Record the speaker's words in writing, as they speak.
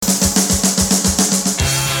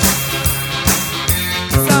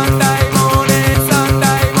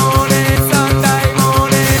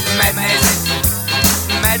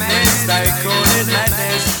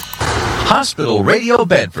Hospital Radio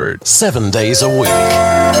Bedford. 7 days a week.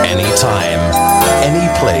 Anytime. Any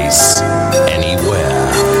place.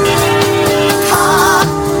 Anywhere.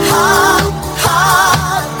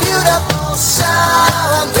 Beautiful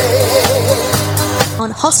Sunday.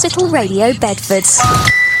 On Hospital Radio Bedford.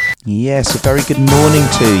 Yes, a very good morning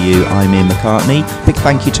to you. I'm Ian McCartney. Big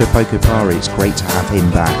thank you to Poco Pari. It's great to have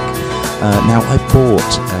him back. Now, I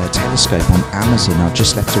bought a telescope on Amazon. I've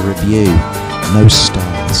just left a review. No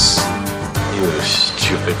stars. You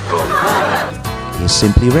stupid bum. Here's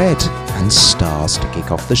Simply Red and Stars to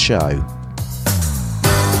kick off the show.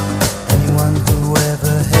 Anyone who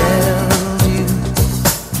ever held you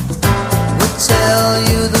would tell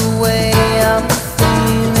you the way I'm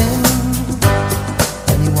feeling.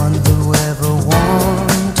 Anyone who ever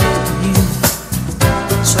wanted you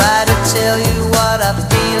try to tell you what I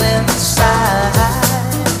feel inside.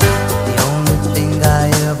 The only thing I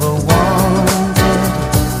ever wanted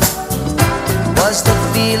was the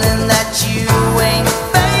feeling that you ain't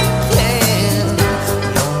faking.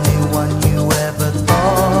 The only one you ever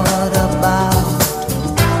thought about.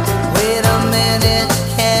 Wait a minute,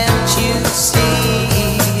 can't you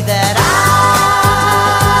see that I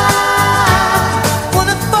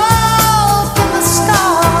wanna fall from the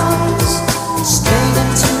stars straight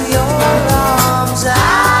into your arms?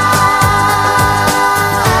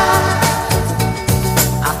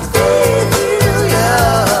 I feel you,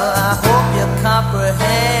 I hope you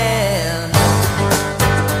comprehend.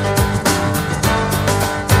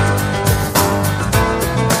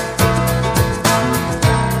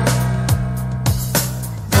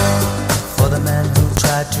 For the man who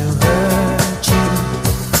tried to hurt you,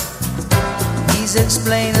 he's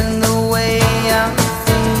explaining the way I'm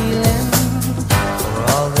feeling. For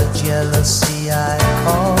all the jealousy I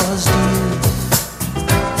caused you,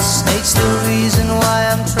 snake's the reason why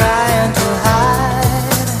I'm trying to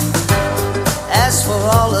hide. As for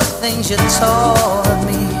all the things you taught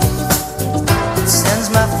me, it sends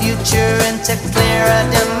my future into clearer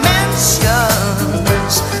dimensions.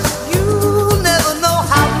 You'll never know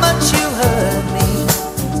how much you hurt me.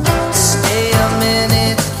 Stay a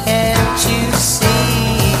minute, can't you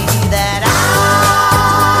see that I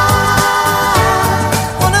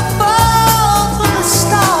wanna fall from the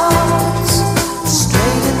stars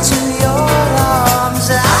straight into your arms?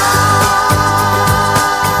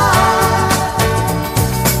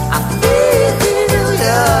 I feel you,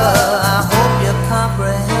 I hope you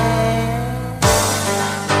comprehend.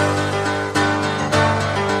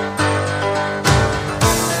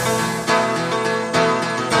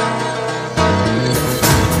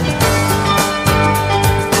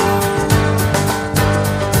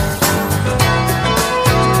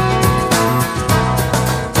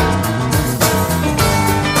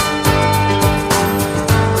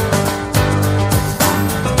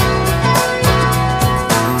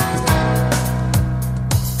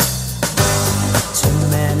 Too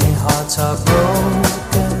many hearts are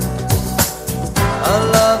broken. A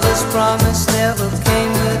lover's promise never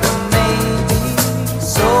came with a maybe.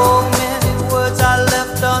 So many words I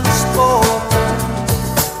left unspoken.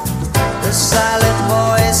 The silent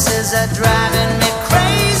voices are driving me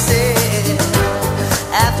crazy.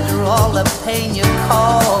 After all the pain you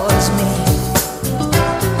caused me,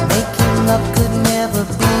 making love could never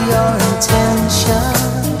be your intention.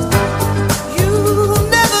 You'll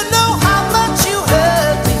never know how much you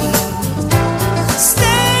hurt me.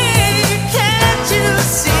 Stay, can't you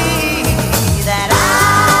see that I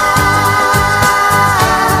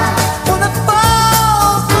wanna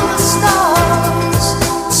fall from the stars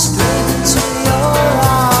straight into your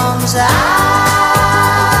arms? I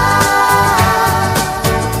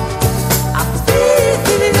feel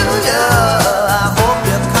you, I hope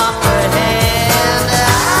you comprehend.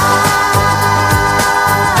 I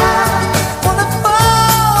wanna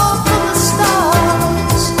fall from the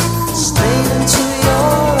stars straight into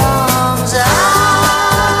your arms.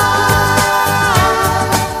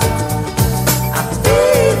 I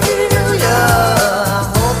feel you, I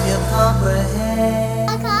hope you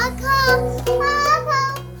comprehend.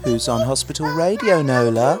 Who's on Hospital Radio,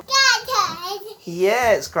 Nola?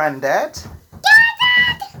 Yeah, it's Grandad.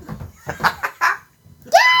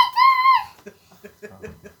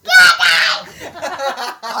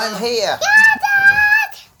 I'm here.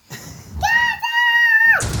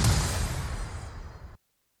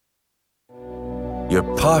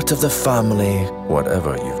 You're part of the family,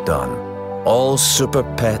 whatever you've done. All super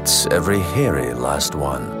pets, every hairy last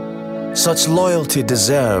one. Such loyalty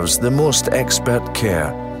deserves the most expert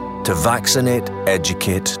care to vaccinate,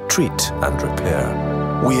 educate, treat and repair.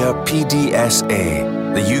 We are PDSA,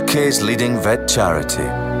 the UK's leading vet charity,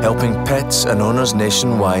 helping pets and owners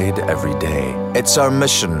nationwide every day. It's our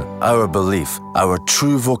mission, our belief, our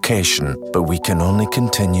true vocation, but we can only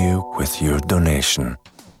continue with your donation.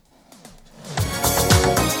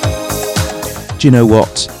 Do you know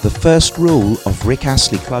what the first rule of Rick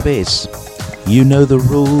Astley Club is? You know the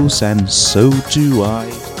rules and so do I.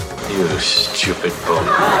 You stupid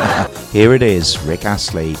bum. Here it is, Rick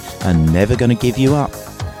Astley, and Never Gonna Give You Up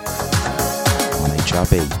on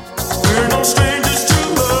HRB. We're no strangers to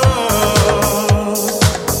love.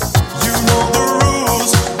 You know the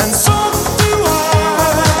rules, and so do I.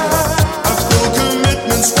 I've full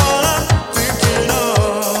commitments while I'm thinking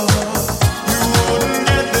of. You wouldn't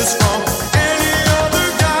get this from any other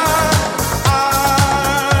guy. I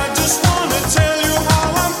just wanna tell you how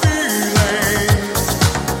I'm feeling.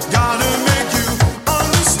 Gotta make you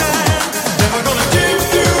understand. Never gonna give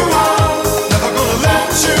you up. Never gonna let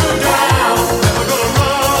you down. Never gonna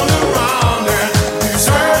run around and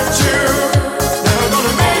desert you. Never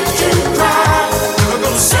gonna make you cry. Never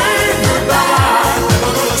gonna say goodbye.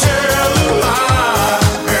 Never gonna tell a lie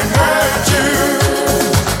and hurt you.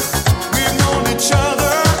 We've known each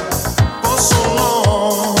other for so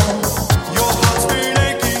long. Your heart's been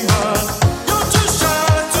aching, but you're too shy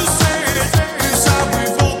to say it. Inside we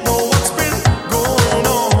both know what's been going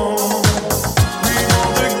on. We know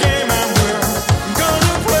the game and we're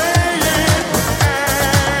gonna play it.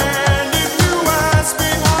 And if you ask me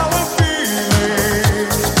how I'm feeling,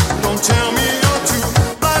 don't tell me you're too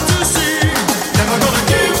blind to see. Never gonna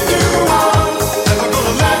give you up. Never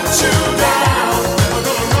gonna let you down. Never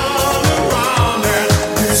gonna run around and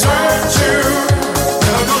desert you.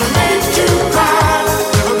 Never gonna make you cry.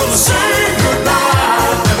 Never gonna say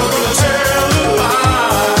goodbye. Never gonna tell a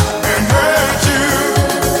lie and hurt you.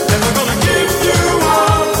 Never gonna give you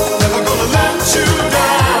up. Never gonna let you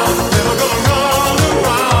down. Never gonna run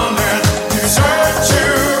around and desert you.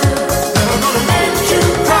 Never gonna make you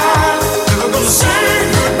cry. Never gonna say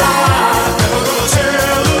goodbye. Never gonna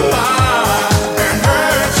tell a lie and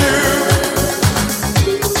hurt you.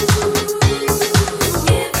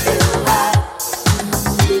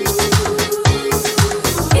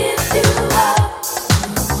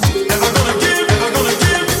 Never gonna give, never gonna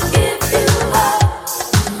give.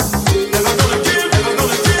 Never gonna give, never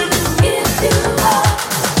gonna give.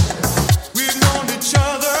 We've known each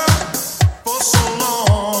other for so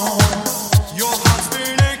long. Your heart's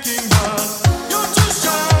been aching, but you're too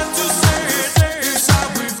shy to say it. Inside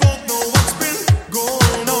we both know what's been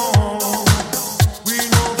going on. We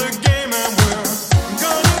know the game and we're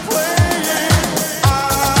gonna play it. I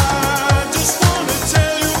just wanna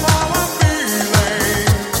tell you how I'm feeling.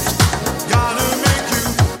 Gotta make you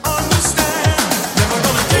understand. Never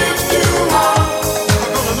gonna give you up.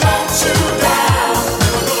 Never gonna let you down.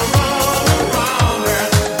 Never gonna run around and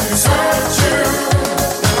desert you.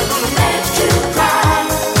 Never gonna make you cry.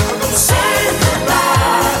 Never gonna say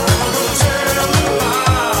goodbye. Never gonna tell a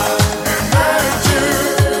lie and hurt you.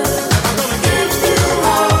 Never gonna give you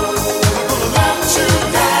up. Never gonna let you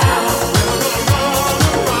down. Never gonna run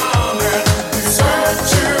around and desert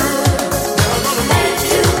you. Never gonna make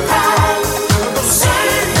you cry. Never gonna say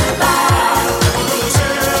goodbye. Never gonna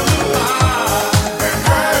tell a lie and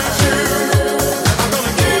hurt you. Never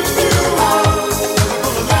gonna give you up. Never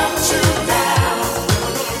gonna let you down.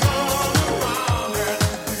 Never gonna run around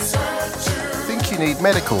and desert you. Think you need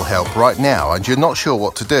medical help right now and you're not sure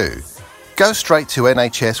what to do? Go straight to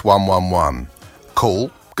NHS 111.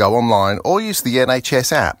 Call, go online or use the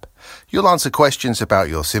NHS app. You'll answer questions about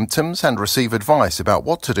your symptoms and receive advice about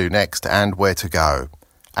what to do next and where to go.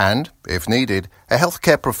 And, if needed, a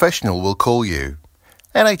healthcare professional will call you.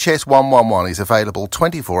 NHS 111 is available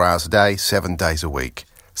 24 hours a day, 7 days a week.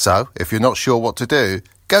 So, if you're not sure what to do,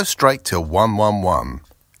 go straight to 111.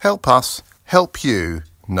 Help us, help you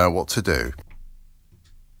know what to do.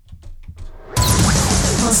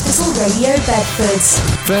 Hospital Radio Bedford.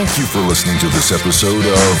 Thank you for listening to this episode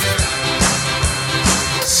of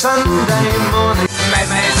Sunday morning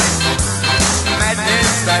madness,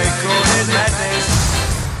 madness, they call it madness.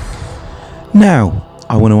 Now,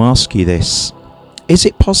 I want to ask you this. Is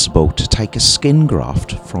it possible to take a skin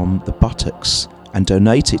graft from the buttocks and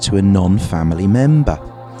donate it to a non-family member?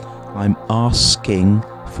 I'm asking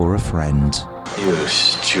for a friend. You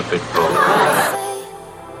stupid bum.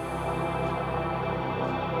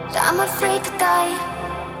 I'm afraid to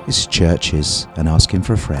die. This is Churches and asking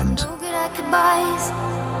for a friend. No good at goodbyes.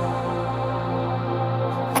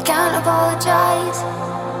 I can't apologize.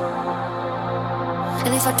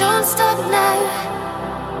 And if I don't stop now,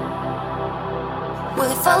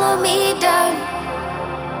 will it follow me down?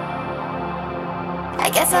 I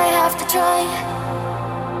guess I have to try.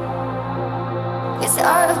 Yes, the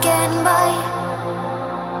art of getting by.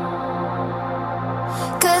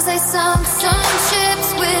 'Cause I sunk some ships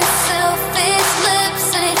with selfish lips,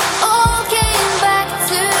 and it all came back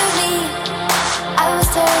to me. I was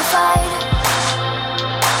terrified,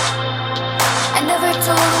 I never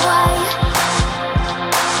told why.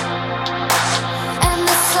 And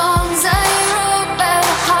the songs I wrote about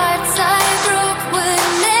hearts I broke would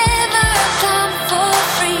never come for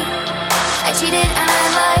free. I cheated and I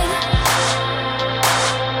lied,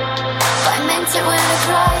 but I meant it when I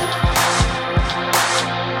cried.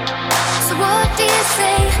 So what do you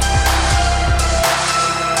say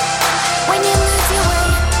when you lose your way?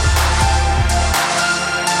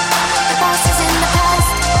 The past is in the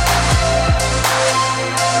past,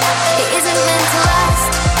 it isn't meant to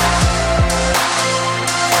last.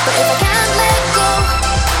 But if I can't let go,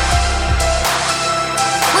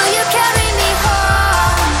 will you carry me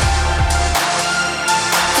home?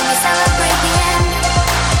 Can we celebrate the end?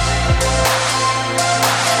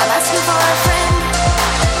 I'm asking for a friend.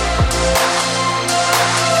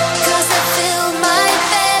 'Cause I filled my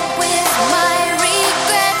bed with my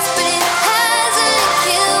regrets, but it hasn't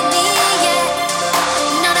killed me yet.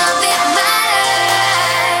 None of it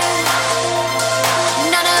matters,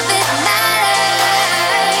 none of it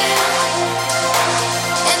matters.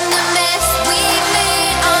 And the mess we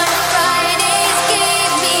made on Fridays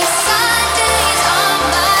gave me Sundays on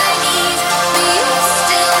my knees. But you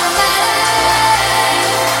still matter,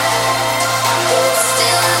 you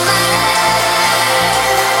still matter,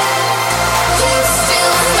 you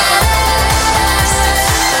still matter,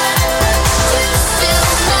 you still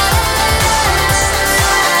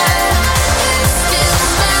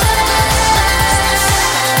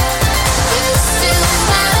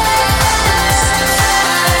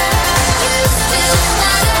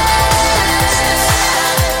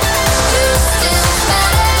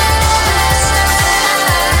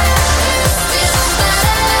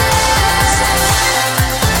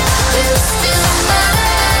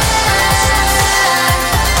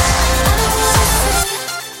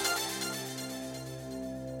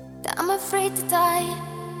that I'm afraid to die.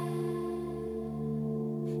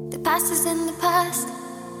 The past is in the past,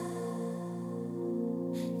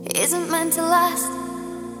 it isn't meant to last.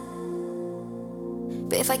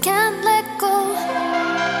 But if I can't let go,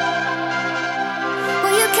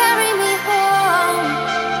 will you carry me home?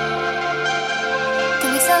 Can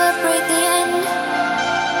we celebrate the end?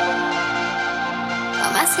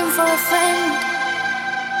 I'm asking for a friend.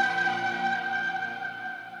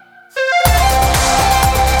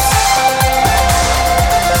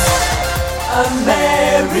 A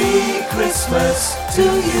Merry Christmas to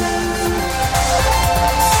you.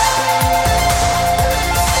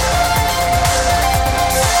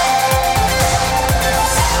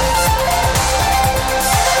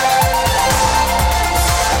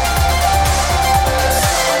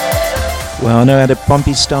 Well, I know I had a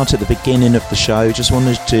bumpy start at the beginning of the show. Just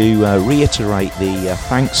wanted to reiterate the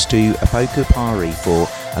thanks to Apoko Pari for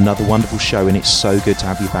another wonderful show, and it's so good to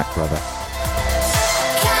have you back, brother.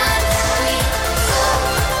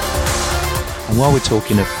 And while we're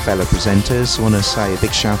talking of fellow presenters, I want to say a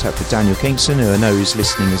big shout out to Daniel Kingston, who I know is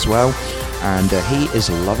listening as well. And he is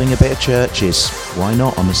loving a bit of churches. Why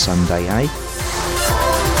not on a Sunday, eh?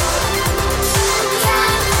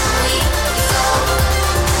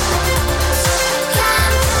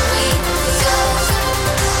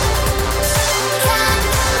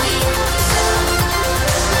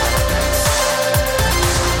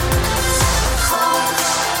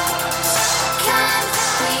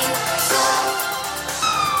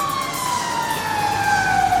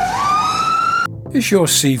 Is your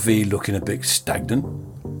CV looking a bit stagnant?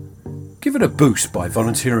 Give it a boost by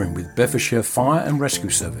volunteering with Bedfordshire Fire and Rescue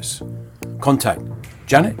Service. Contact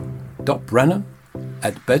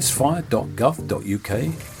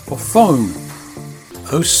janet.brennan@bedsfire.gov.uk or phone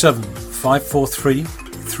 07543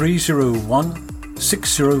 301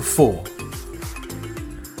 604.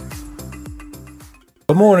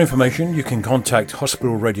 For more information, you can contact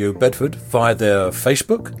Hospital Radio Bedford via their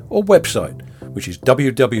Facebook or website, which is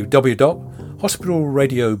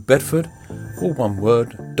www.hospitalradiobedford, all one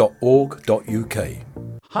word, .org.uk.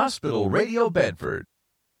 Hospital Radio Bedford.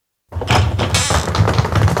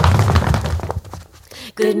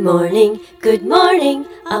 Good morning,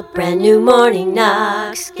 a brand new morning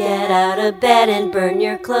knocks. Get out of bed and burn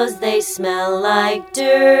your clothes, they smell like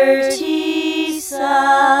dirty socks.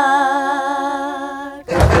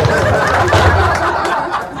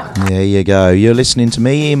 There you go. You're listening to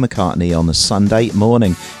me, Ian McCartney, on a Sunday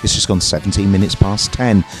morning. It's just gone 17 minutes past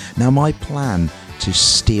 10. Now, my plan to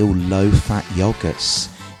steal low-fat yogurts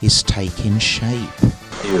is taking shape.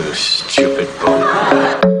 You stupid bum.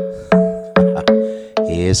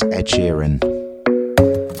 Here's Ed Sheeran.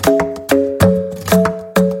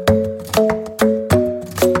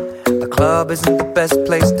 The club isn't the best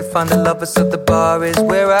place to find the lovers, so the bar is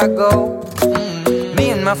where I go.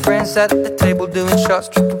 Me and my friends at the table doing shots,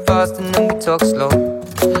 tripping fast, and then we talk slow.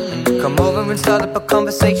 Come over and start up a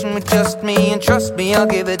conversation with just me, and trust me, I'll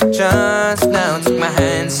give it a chance. Now take my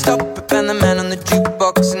hand, stop it, and the man on the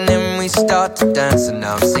jukebox, and then we start to dance. And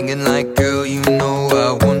now I'm singing like, girl, you know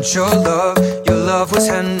I want your love. Your love was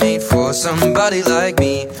handmade for somebody like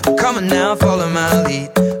me. Come on now, follow my lead.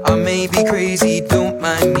 I may be crazy, don't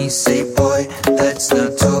mind me. Say, boy, let's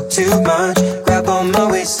not talk too much. Grab on my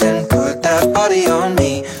waist and put that body on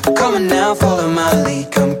me. Come on now, follow my lead.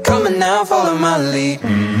 Come on now, follow my lead.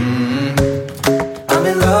 I'm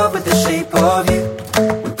in love with the shape of you.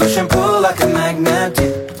 We push and pull like a magnet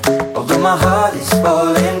do. Although my heart is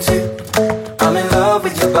falling too. I'm in love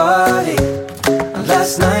with your body.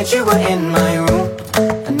 Last night you were in my room,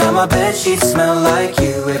 and now my bedsheets smell like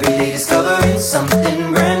you. Every day discovering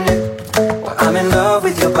something brand new. Well, I'm in love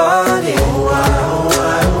with your body. Oh,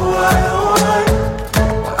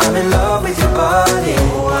 I'm in love with your body.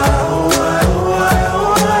 Oh,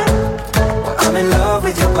 I'm in love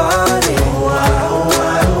with your body.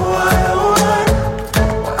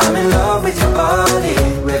 I'm in love with your body.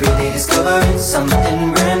 Every day discovering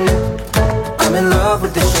something brand new. I'm in love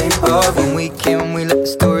with the shape of you. When we came, we let the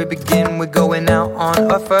story begin. We're going out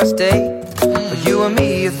on our first date. You and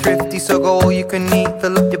me are thrifty, so go all you can eat.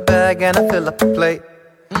 Fill up your bag and I fill up the plate.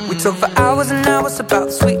 We talk for hours and hours about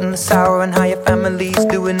the sweet and the sour, and how your family's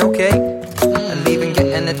doing okay. And leaving,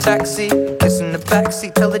 getting a taxi, kissing the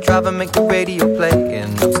backseat, tell the driver make the radio play.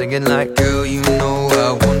 And I'm singing like, girl, you know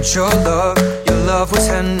I want your love. Your love was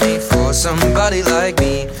handmade for somebody like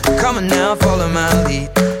me. Come on now, follow my lead.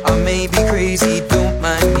 I may be crazy, don't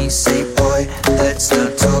mind me. Say, boy, let's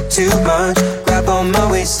not talk too much. Grab on my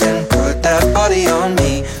waist and put that body on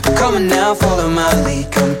me. Come on now, follow my lead.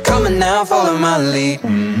 Come on now, follow my lead.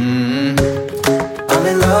 I'm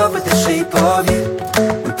in love with the shape of you.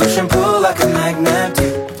 We push and pull like a magnet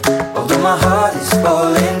do. Although my heart is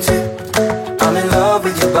falling too. I'm in love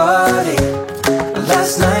with your body.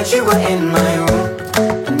 Last night you were in my room,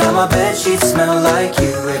 and now my bedsheets smell like you.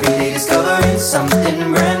 Every day discovering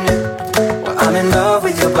something brand new. Well, I'm in love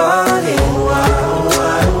with your body.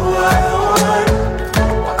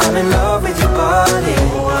 I'm in love with your body.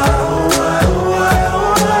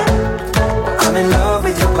 I'm in love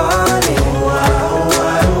with your body.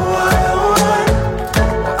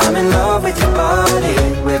 I'm in love with your body.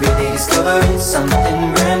 Every day discovering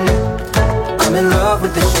something brand new. I'm in love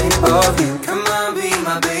with the shape of you. Come on, be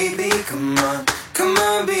my baby, come on. Come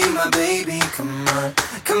on, be my baby, come on.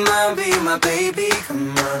 Come on, be my baby,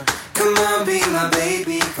 come on. Come on, be my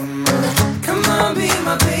baby, come on. Come on, be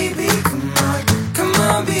my baby, come on. Come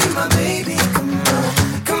on, be my baby, come on.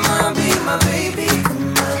 Come on, be my baby,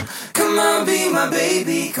 come on. Come on, be my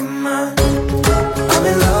baby, come on. I'm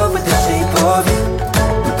in love with the shape of you.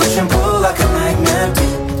 We push and pull like a magnet do.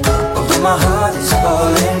 Although my heart is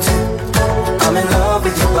falling too. I'm in love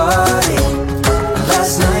with your body.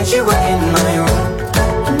 Last night you were in my room,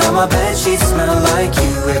 and now my bedsheets smell like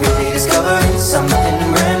you. Every day discovering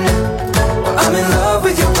something brand new. Well, I'm in love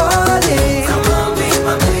with your body. Come on, be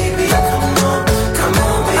my baby. Come on, come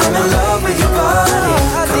on, be I'm in love with your body.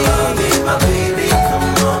 Come on, be my baby. Come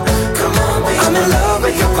on, come on, be I'm in love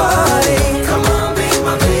with your body. Come on, be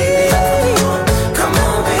my baby. Come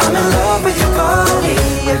on, be I'm in love with your body.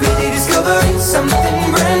 Every day discovering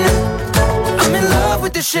something brand new. I'm in love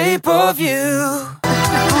with the shape of you.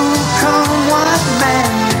 Come what may,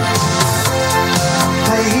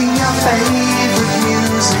 playing your favorite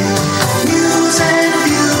music, news and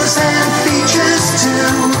views and features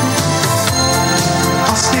too.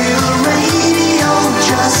 I'll steal a radio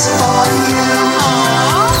just for you.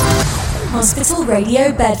 Hospital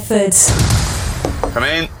Radio Bedford. Come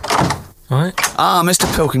in. Right. Ah, Mr.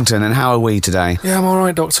 Pilkington, and how are we today? Yeah, I'm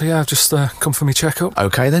alright, Doctor. Yeah, I've just come for my checkup.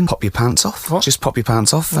 Okay, then, pop your pants off. What? Just pop your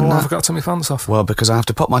pants off. Well, and I've got to take my pants off. Well, because I have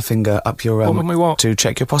to pop my finger up your... what? To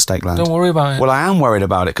check your prostate gland. Don't worry about it. Well, I am worried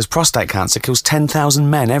about it, because prostate cancer kills 10,000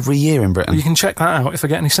 men every year in Britain. You can check that out if I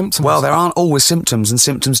get any symptoms. Well, there aren't always symptoms, and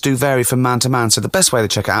symptoms do vary from man to man, so the best way to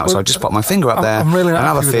check it out is I just pop my finger up there I'm really and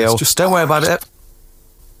have a feel. Just don't worry about it.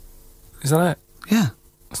 Is that it? Yeah.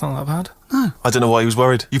 It's not that bad. No. I don't know why he was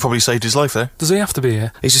worried. You probably saved his life there. Does he have to be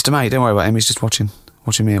here? He's just a mate. Don't worry about him. He's just watching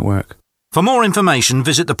me at work. For more information,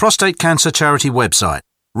 visit the Prostate Cancer Charity website.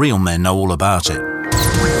 Real men know all about it.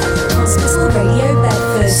 Hospital Radio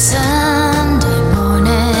Bedford. Sunday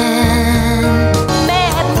morning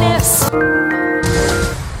madness.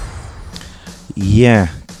 Yeah,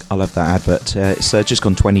 I love that advert. It's just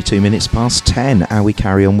gone 22 minutes past 10, and we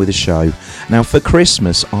carry on with the show. Now, for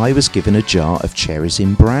Christmas, I was given a jar of cherries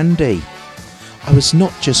in brandy. I was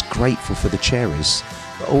not just grateful for the cherries,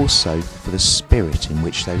 but also for the spirit in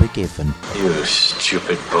which they were given. You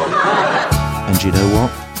stupid bum. And you know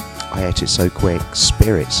what? I ate it so quick,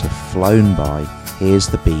 spirits have flown by. Here's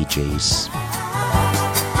the Bee Gees.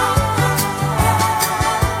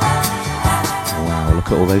 Wow, look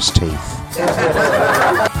at all those teeth.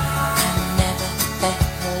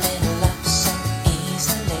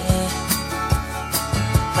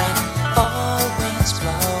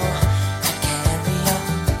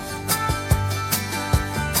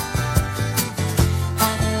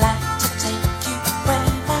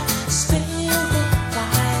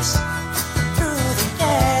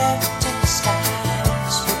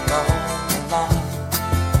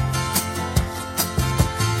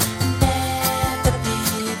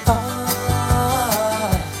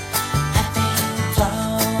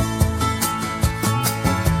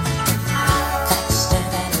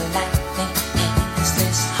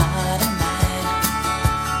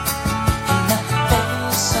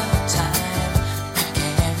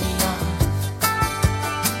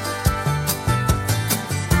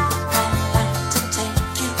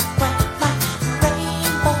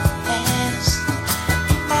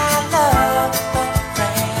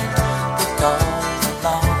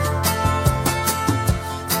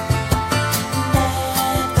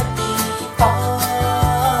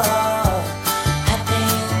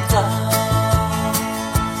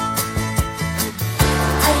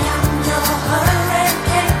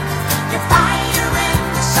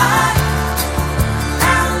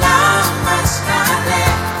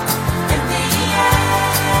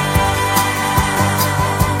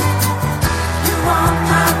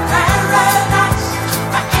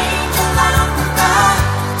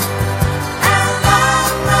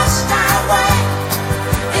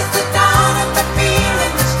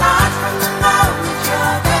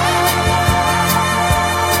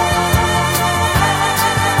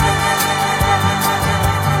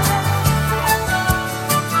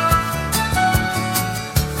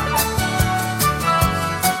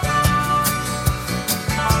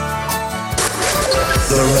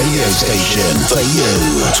 The radio station for you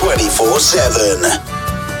 24/7.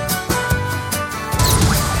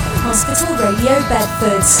 Hospital Radio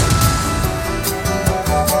Bedford.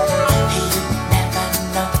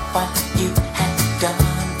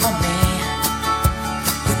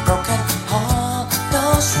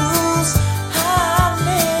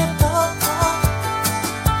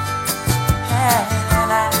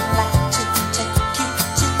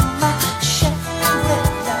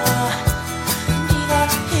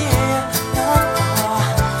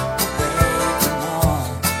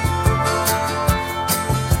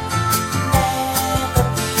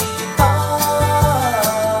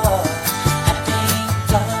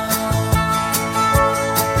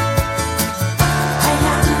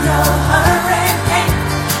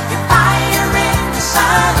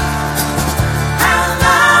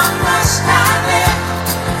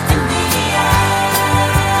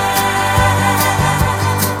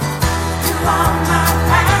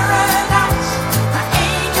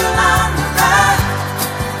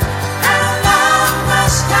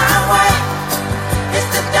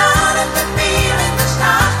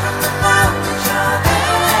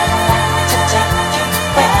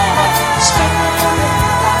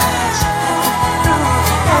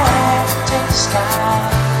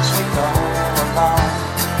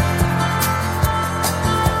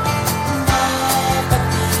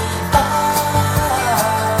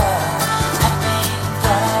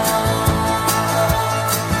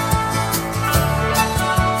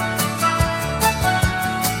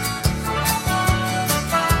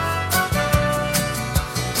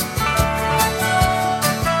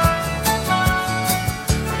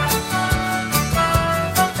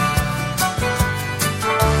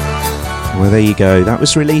 Well, there you go. That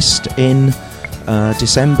was released in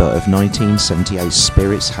December of 1978.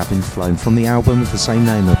 Spirits Having Flown, from the album of the same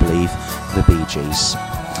name, I believe, The Bee Gees.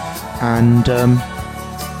 And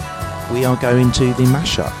we are going to the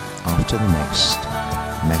mashup after the next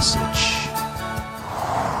message.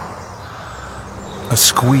 A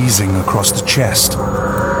squeezing across the chest,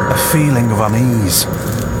 a feeling of unease.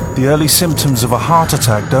 The early symptoms of a heart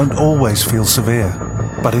attack don't always feel severe,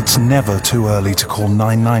 but it's never too early to call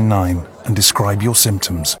 999 and describe your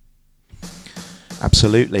symptoms.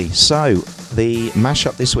 Absolutely. So, the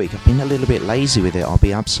mashup this week, I've been a little bit lazy with it, I'll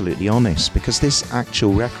be absolutely honest, because this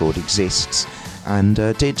actual record exists and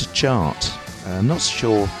did chart. I'm not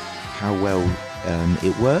sure how well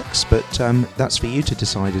it works, but that's for you to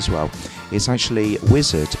decide as well. It's actually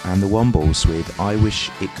Wizard and the Wombles with I Wish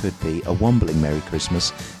It Could Be a Wombling Merry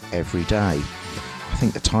Christmas Every Day. I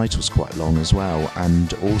think the title's quite long as well,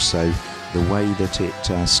 and also the way that it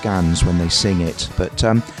scans when they sing it. But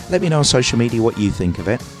let me know on social media what you think of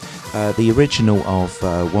it. The original of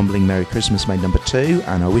Wombling Merry Christmas made number 2,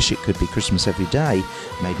 and I Wish It Could Be Christmas Every Day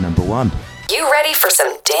made number 1. You ready for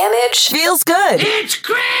some damage? Feels good. It's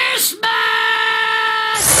Christmas!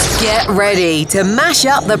 Get ready to mash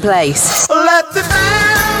up the place. Let the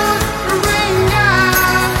bells ring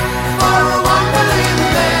out for a wombling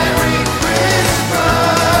Merry Christmas.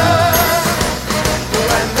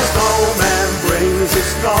 When the snowman brings his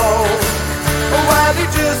snow, well, he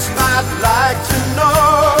just might like to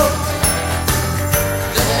know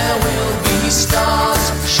there will be stars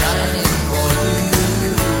shining for you.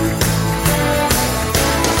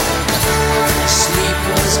 Sleep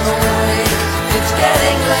was awake, it's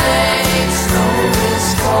getting late, snow is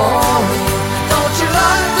falling. Don't you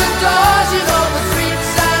lock the doors, you know the sweet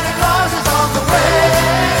Santa Claus is on the way.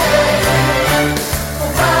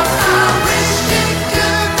 Well, I wish it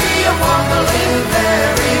could be a wombling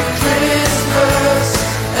Merry Christmas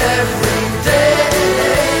every day.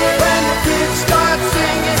 When the kids start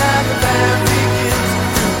singing and the band begins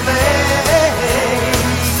to play.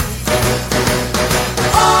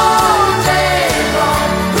 All day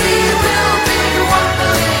long we will be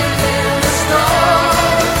wombling in the snow.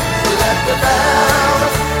 Let the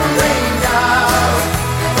bells ring out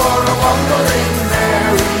for a wombling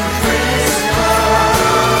Merry Christmas.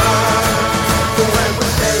 When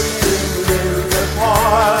we're sailing in the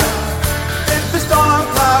port, if the storm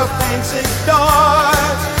cloud paints its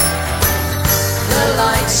doors, the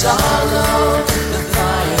lights are low, the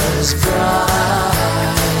fire's bright.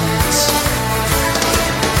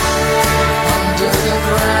 Under the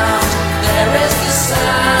ground, there is the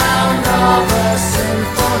sound of a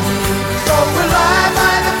symphony. So we'll lie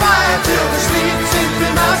by the fire till the sleep simply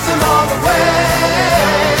melts them all away.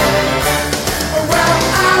 Well,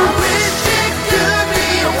 I wish it could be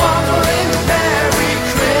a wombling Merry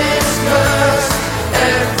Christmas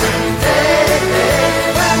every day.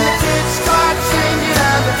 When the kids start singing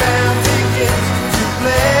and the band begins to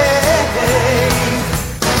play.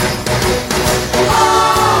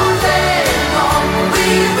 All day long we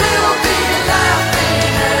will be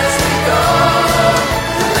laughing as we go.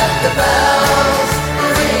 Let the bells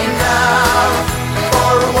ring out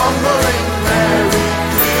for a wombling Merry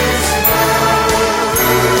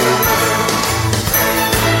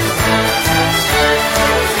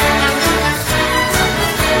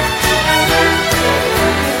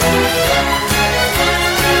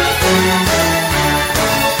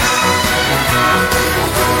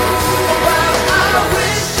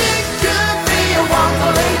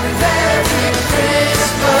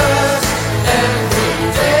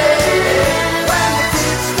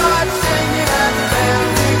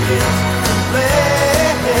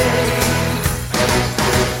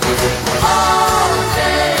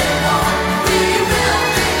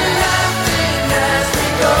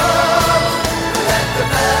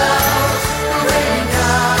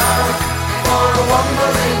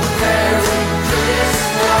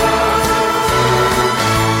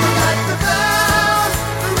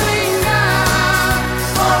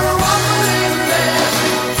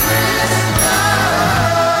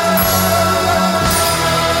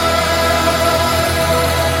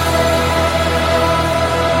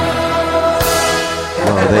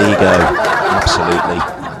Oh, there you go. Absolutely.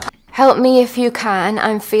 Help me if you can,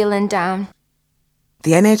 I'm feeling down.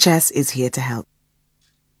 The NHS is here to help.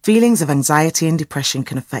 Feelings of anxiety and depression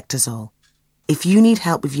can affect us all. If you need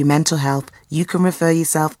help with your mental health, you can refer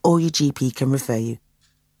yourself or your GP can refer you.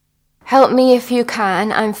 Help me if you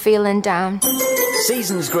can, I'm feeling down.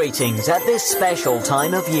 Season's greetings at this special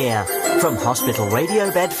time of year from Hospital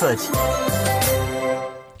Radio Bedford.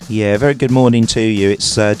 Yeah, very good morning to you.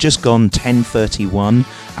 It's just gone 10:31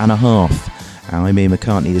 and a half. I'm Ian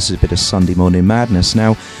McCartney. This is a bit of Sunday morning madness.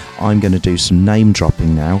 Now, I'm going to do some name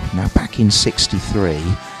dropping now. Now, back in '63,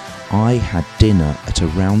 I had dinner at a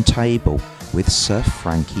round table with Sir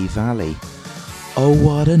Frankie Valli. Oh,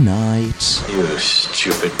 what a night. You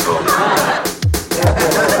stupid bum.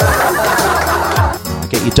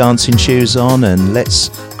 Get your dancing shoes on and let's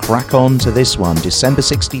crack on to this one. December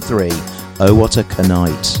 '63. Oh, what a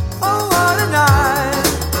night. Oh, what a night.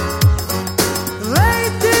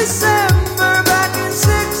 Late December back in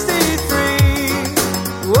 '63.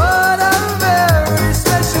 What a very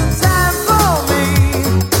special time for me.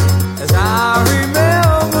 As I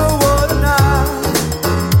remember, what a night.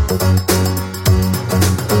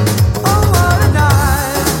 Oh, what a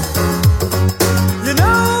night.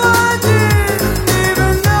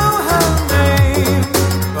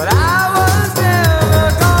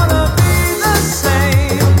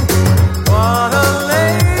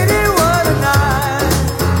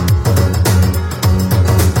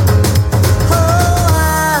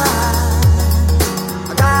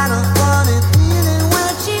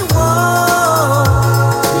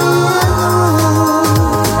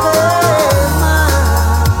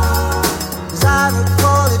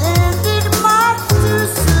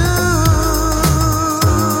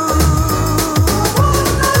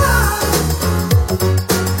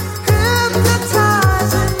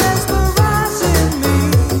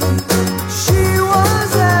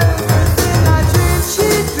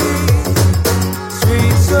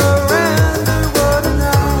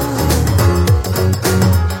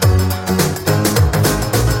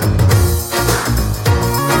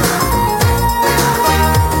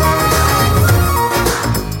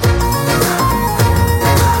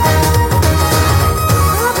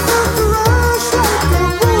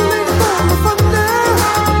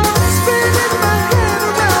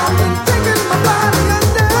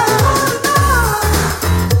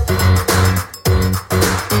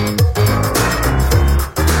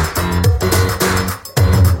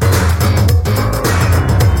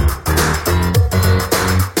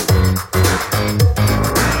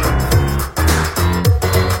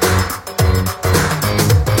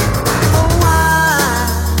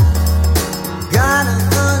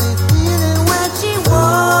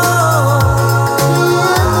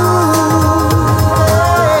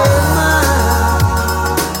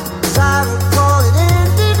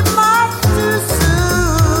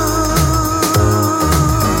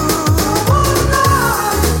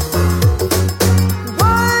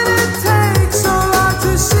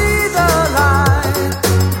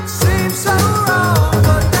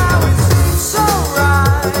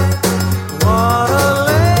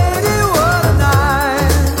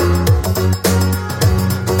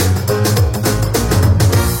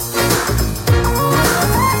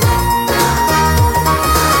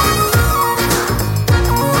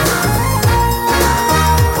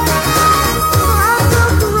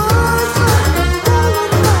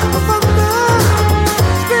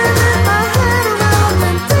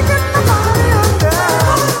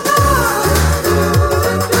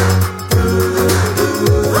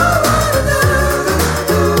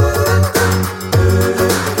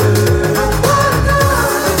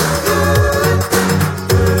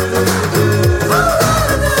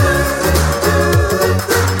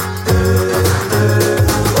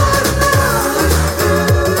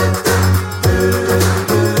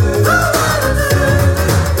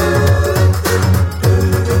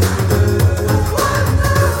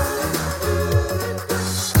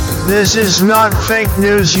 This is not fake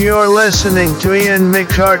news. You're listening to Ian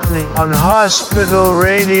McCartney on Hospital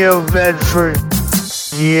Radio Bedford.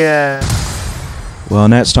 Yeah. Well,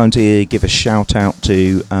 now it's time to give a shout out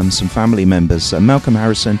to some family members. Malcolm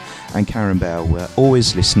Harrison and Karen Bell were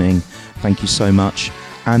always listening. Thank you so much.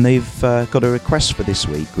 And they've got a request for this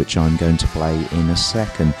week, which I'm going to play in a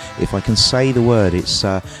second. If I can say the word, it's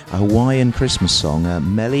a Hawaiian Christmas song,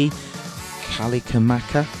 Mele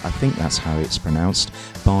Kalikimaka, I think that's how it's pronounced,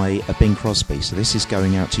 by Bing Crosby. So this is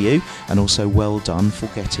going out to you, and also well done for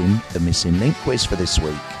getting the missing link quiz for this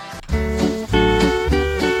week.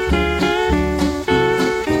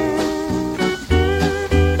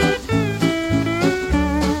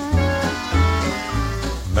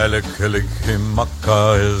 Mele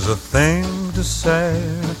Kalikimaka is a thing to say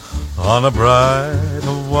on a bright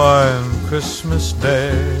Hawaiian Christmas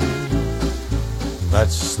day.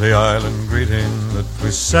 That's the island greeting that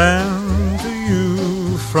we send to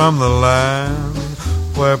you from the land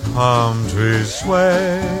where palm trees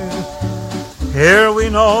sway. Here we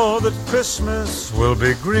know that Christmas will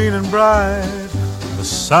be green and bright, the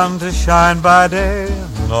sun to shine by day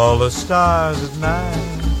and all the stars at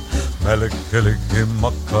night. Mele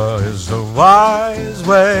Kalikimaka is a wise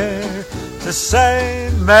way to say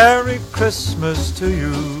Merry Christmas to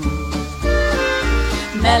you.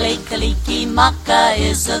 Mele Kalikimaka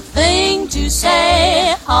is a thing to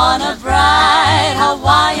say on a bright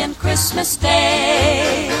Hawaiian Christmas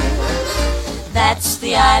day. That's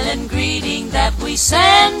the island greeting that we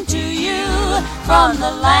send to you from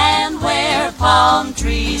the land where palm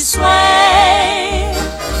trees sway.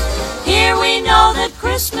 Here we know that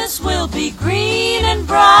Christmas will be green and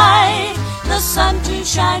bright, the sun to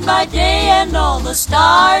shine by day and all the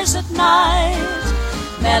stars at night.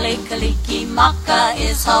 Mele Kalikimaka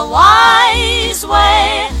is Hawaii's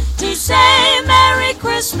way to say Merry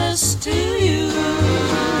Christmas to you.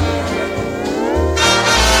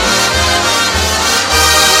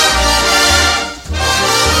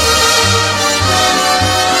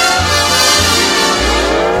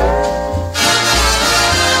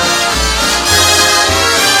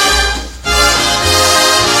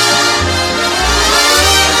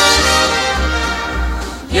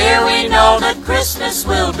 Here we know that Christmas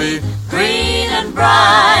will be green and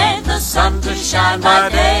bright, the sun to shine by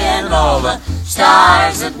day and all the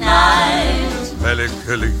stars at night. Mele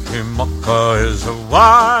Kalikimaka is a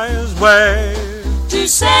wise way to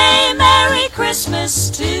say Merry Christmas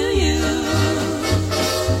to you.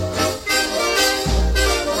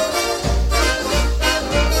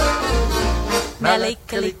 Mele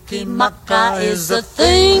Kalikimaka is a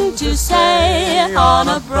thing to say on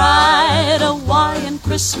a bright Hawaiian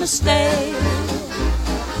Christmas day.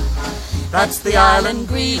 That's the island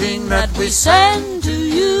greeting that we send to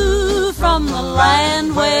you from the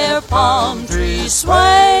land where palm trees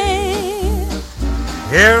sway.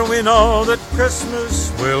 Here we know that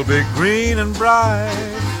Christmas will be green and bright,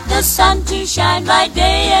 the sun to shine by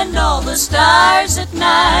day and all the stars at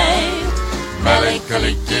night. Mele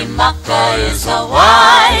Kalikimaka is a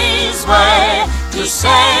wise way to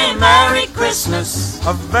say Merry Christmas.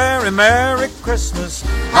 A very Merry Christmas.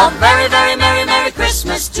 A very, very Merry, Merry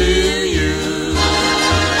Christmas to you.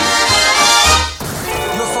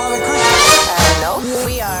 No,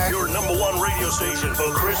 we are your number one radio station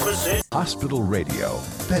for Christmas is Hospital Radio,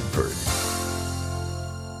 Bedford.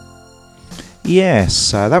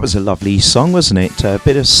 Yes, that was a lovely song, wasn't it? A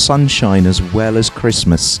bit of sunshine as well as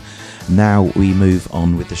Christmas. Now we move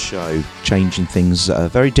on with the show, changing things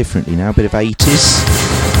very differently now, a bit of 80s.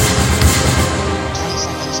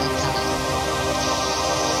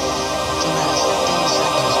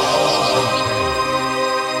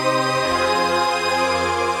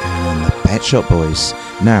 And the Pet Shop Boys.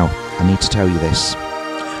 Now, I need to tell you this.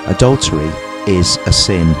 Adultery is a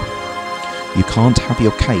sin. You can't have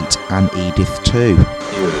your Kate and Edith too.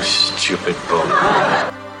 You stupid bum.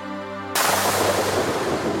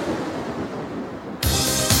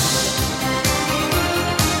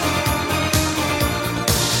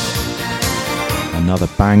 Another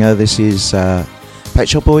banger. This is Pet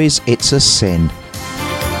Shop Boys, It's a Sin.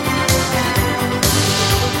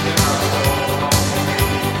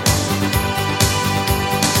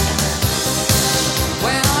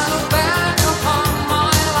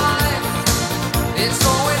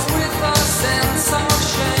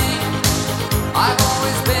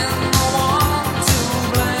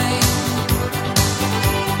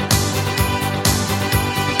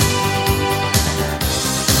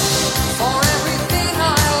 For everything I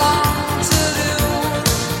long to do,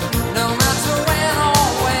 no matter where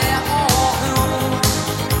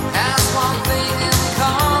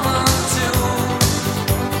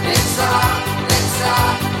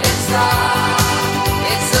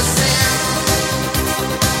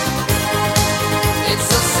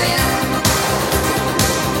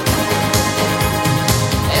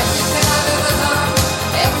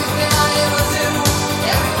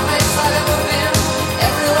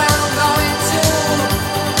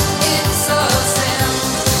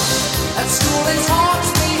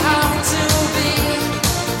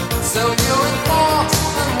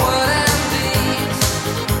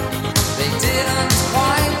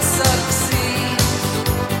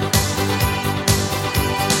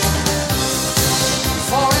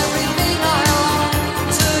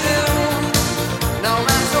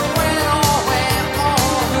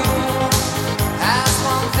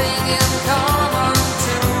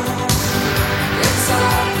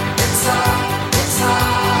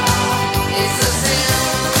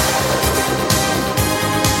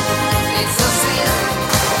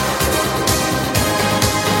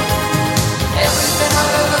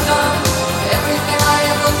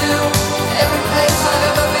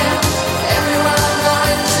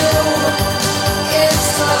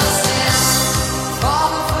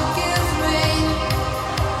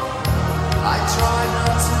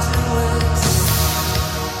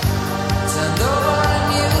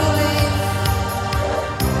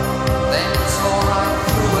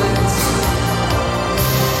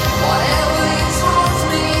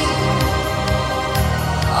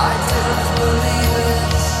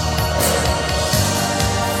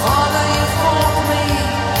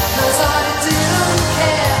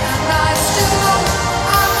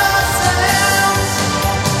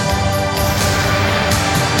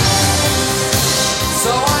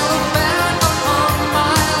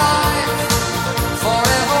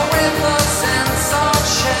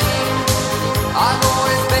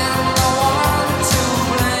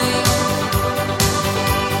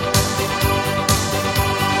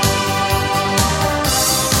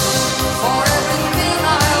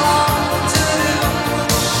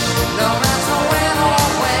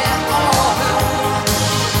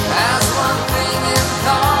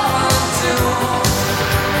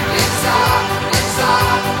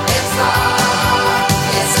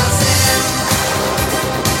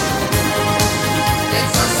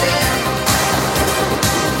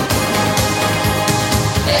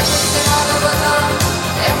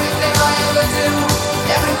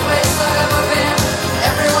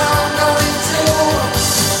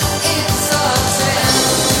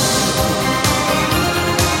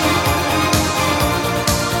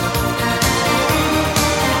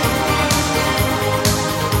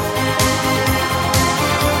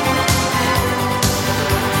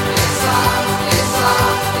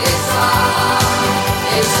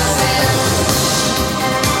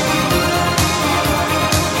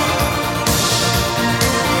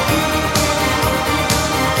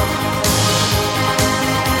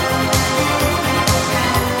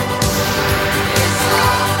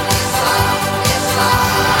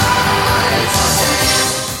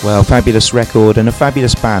Well, fabulous record and a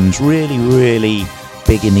fabulous band. Really, really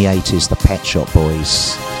big in the 80s, the Pet Shop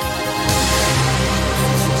Boys.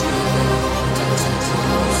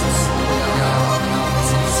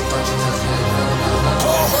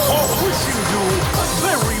 Wishing you a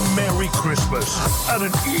very Merry Christmas and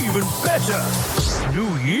an even better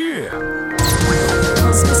New Year.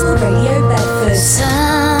 Hospital Radio Bedford.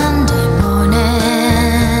 Sunday morning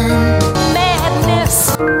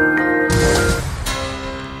madness.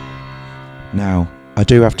 Now, I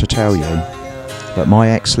do have to tell you that my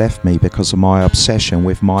ex left me because of my obsession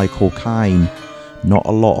with Michael Caine. Not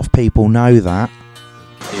a lot of people know that.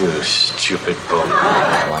 You stupid bum.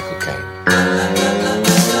 Michael Caine.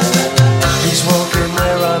 He's walking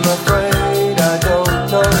where I'm afraid I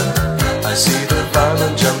don't know. I see the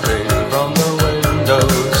fireman jumping from the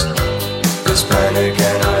windows. There's panic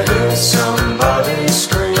and I hear somebody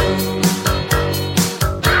scream.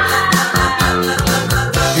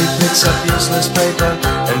 He picks up useless paper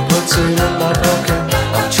and puts it in my pocket.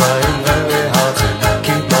 I'm trying very hard to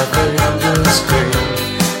keep my fingers clean.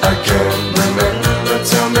 I can't remember,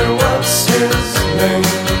 tell me what's his name.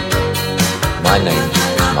 My name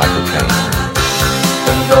is Michael Caine.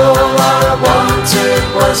 And all I wanted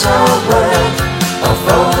was a word, a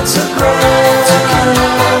photograph to keep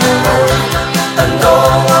my mind. And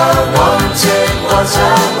all I wanted was a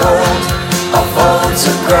word, a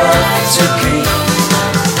photograph to keep.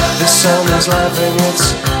 The sun is laughing,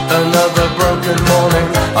 it's another broken morning.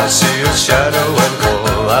 I see a shadow and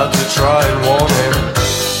call out to try and warn him.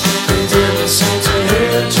 He didn't seem to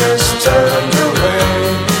hear, just turned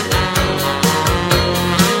away.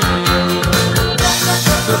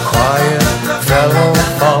 The quiet fellow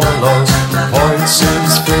follows, points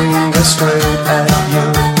his finger straight at you.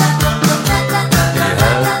 He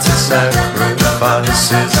had to sacrifice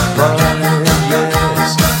his pride,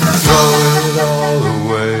 yes, throw it all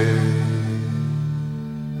away.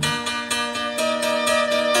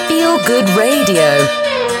 Feel Good Radio.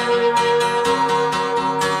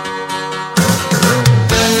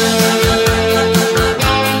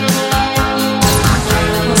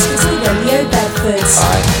 Hospital Radio Bedford.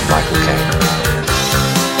 I'm Michael Caine.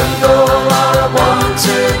 And all I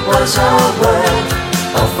wanted was a word,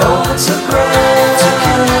 a photograph to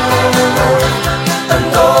keep my mind. And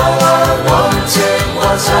all I wanted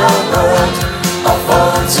was a word, a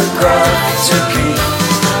photograph to keep.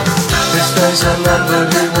 His days are numbered,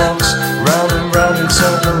 he walks round and round in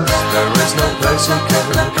circles. There is no place he can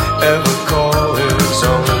ever call his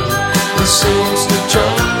own. He seems to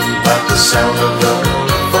jump at the sound of the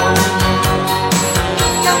phone.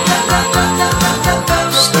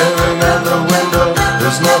 Staring out the window,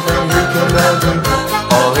 there's nothing he can do.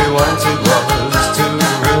 All he wanted was to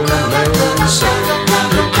remain sane.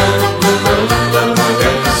 He can't remember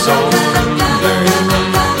his own name.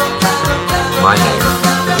 My name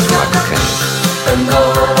is Michael Caine. And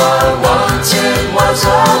all I wanted was a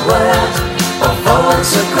word, a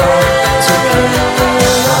photograph to keep.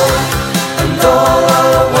 And all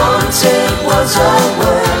I wanted was a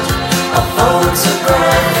word, a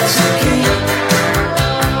photograph to keep.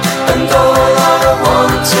 And all I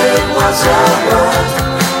wanted was a word,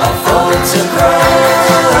 a photograph.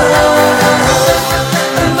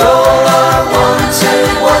 And all I wanted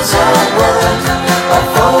was a word, a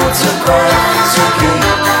photograph to keep.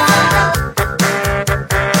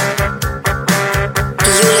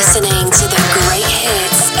 You're listening to the great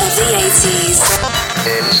hits of the 80s.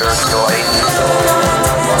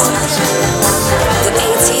 The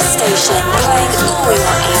 80s station playing all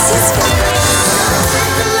your 80s favorites.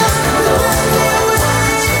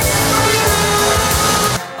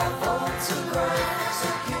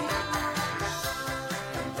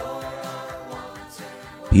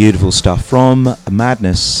 Beautiful stuff from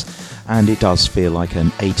Madness, and it does feel like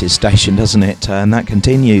an 80s station, doesn't it? And that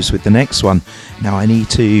continues with the next one. Now I need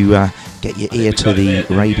to get your ear to the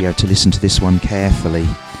radio to listen to this one carefully.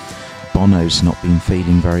 Bono's not been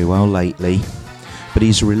feeling very well lately, but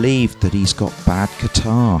he's relieved that he's got bad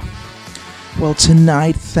guitar. Well,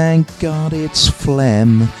 tonight, thank God, it's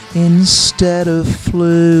phlegm instead of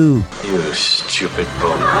flu. You stupid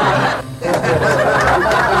bum.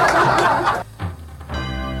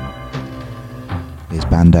 Here's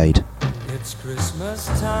Band-Aid. It's Christmas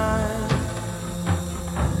time.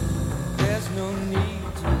 There's no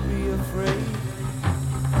need to be afraid.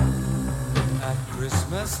 At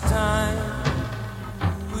Christmas time,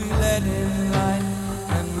 we let in light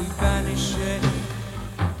and we banish shade.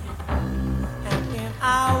 And in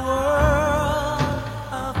our world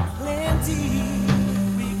of plenty,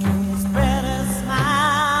 we can spread a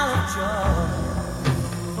smile of joy.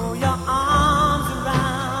 For your arms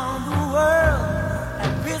around the world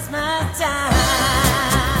at Christmas.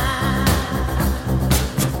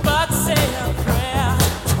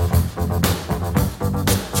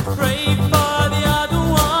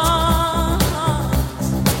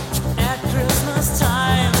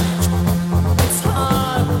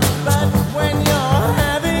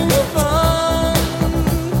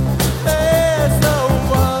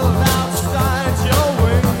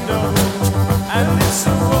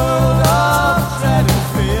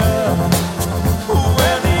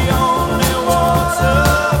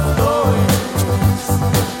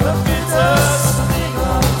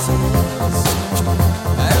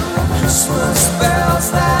 Christmas bells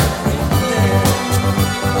that ring there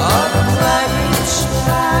are the clanging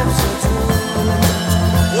chimes of doom.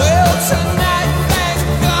 Well, tonight, thank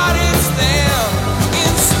God it's them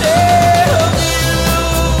instead of you.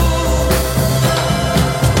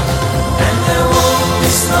 And there won't be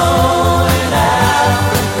snow in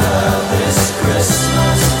Africa this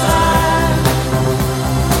Christmas time.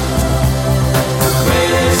 The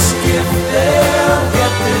greatest gift they'll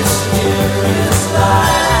get this year is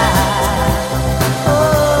life. Oh,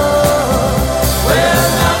 where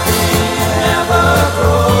nothing ever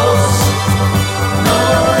grows, no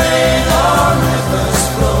rain or rivers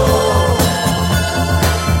flow.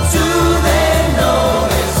 Do they know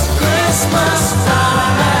it's Christmas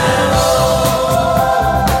time at all?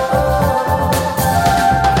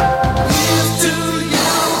 Here's to you,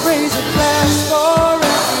 raise a glass for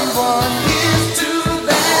everyone. Here's to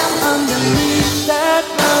them underneath that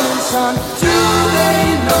mountain sun. Do they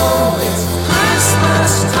know it's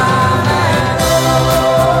Christmas time at all?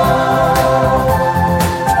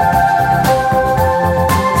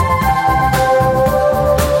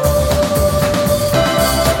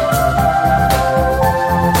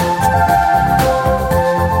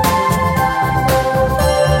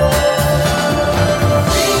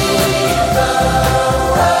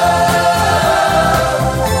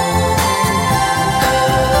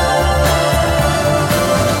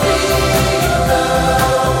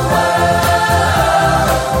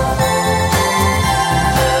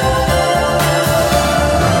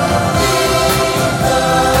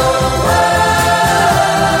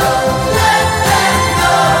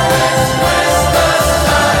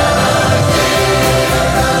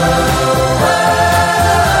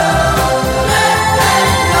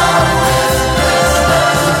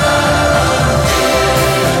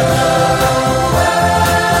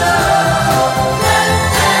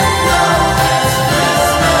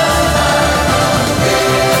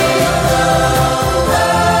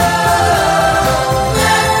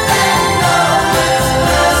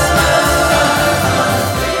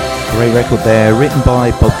 Great record there, written by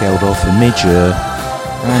Bob Geldof and Midge,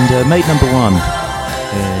 and made number one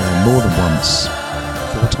more than once,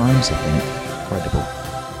 4 times I think. Incredible.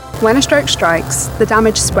 When a stroke strikes, the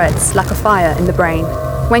damage spreads like a fire in the brain.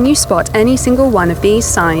 When you spot any single one of these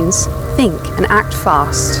signs, think and act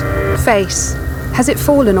fast. Face. Has it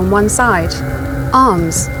fallen on one side?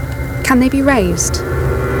 Arms. Can they be raised?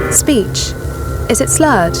 Speech. Is it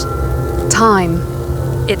slurred? Time.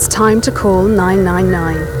 It's time to call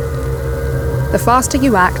 999. The faster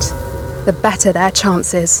you act, the better their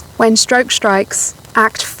chances. When stroke strikes,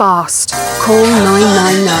 act fast. Call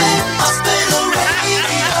 999.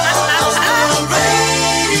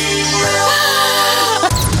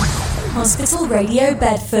 Hospital Radio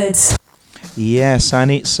Bedford. Yes,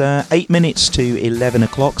 and it's 8 minutes to 11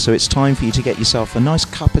 o'clock, so it's time for you to get yourself a nice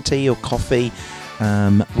cup of tea or coffee.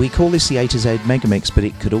 We call this the A to Z Megamix, but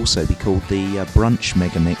it could also be called the Brunch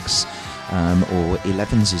Megamix, or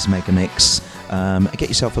 11's Megamix. Get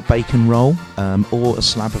yourself a bacon roll, or a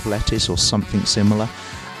slab of lettuce or something similar,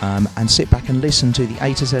 and sit back and listen to the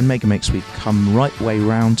A to Z Megamix. We've come right way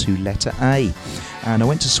round to letter A, and I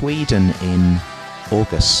went to Sweden in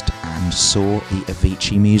August and saw the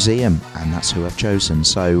Avicii Museum, and that's who I've chosen.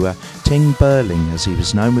 So Ting Berling, as he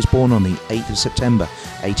was known, was born on the 8th of September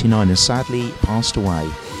 89 and sadly passed away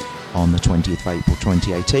on the 20th of April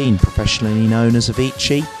 2018, professionally known as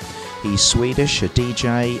Avicii. He's Swedish, a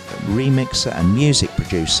DJ, remixer and music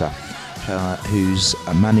producer who's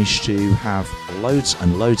managed to have loads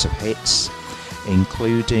and loads of hits,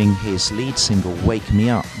 including his lead single Wake Me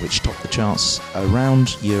Up, which topped the charts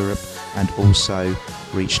around Europe and also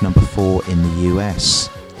reached number 4 in the US.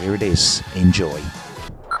 Here it is. Enjoy.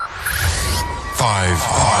 5,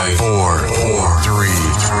 4, 3,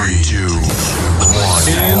 2, 1.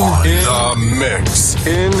 In the mix.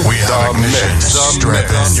 We have ignition.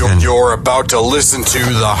 Strap in. You're about to listen to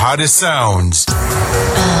the hottest sounds.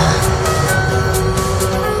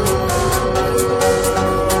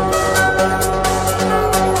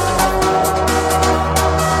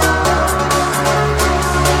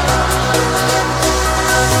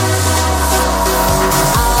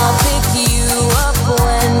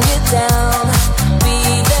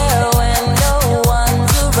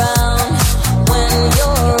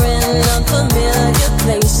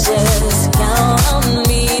 Count on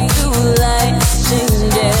me through life's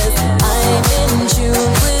changes. I'm in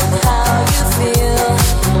tune with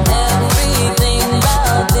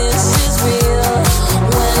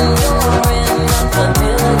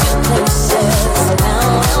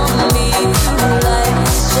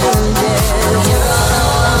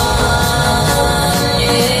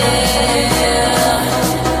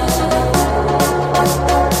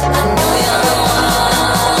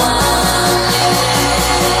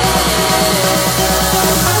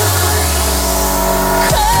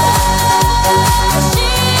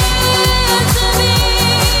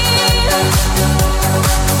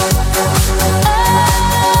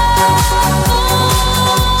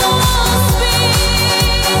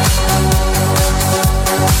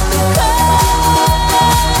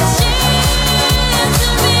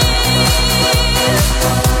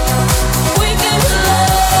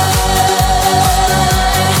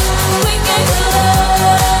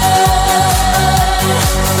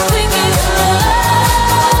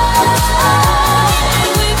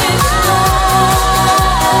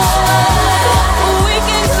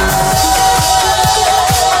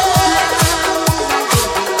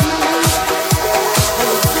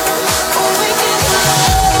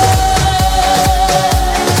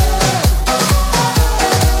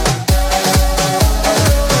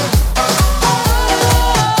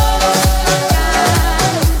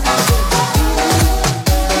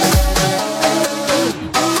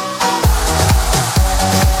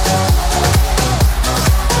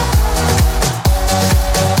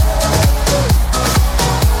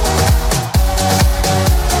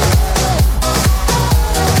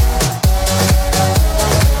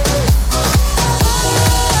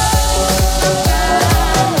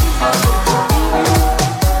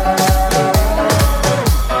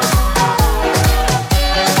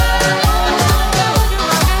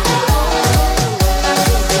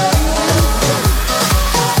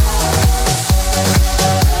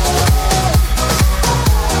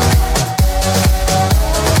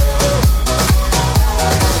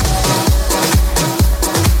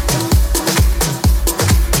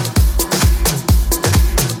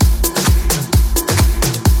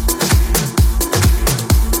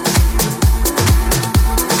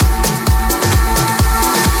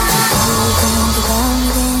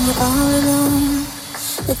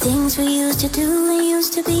The things we used to do and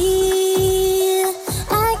used to be.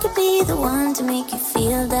 I could be the one to make you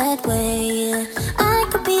feel that way. I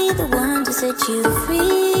could be the one to set you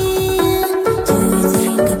free. Do you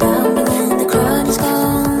think about me when the crowd is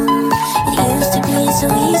gone? It used to be so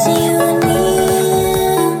easy, you and me.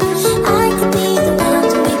 I could be the one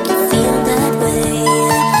to make you feel that way.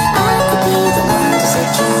 I could be the one to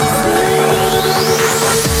set you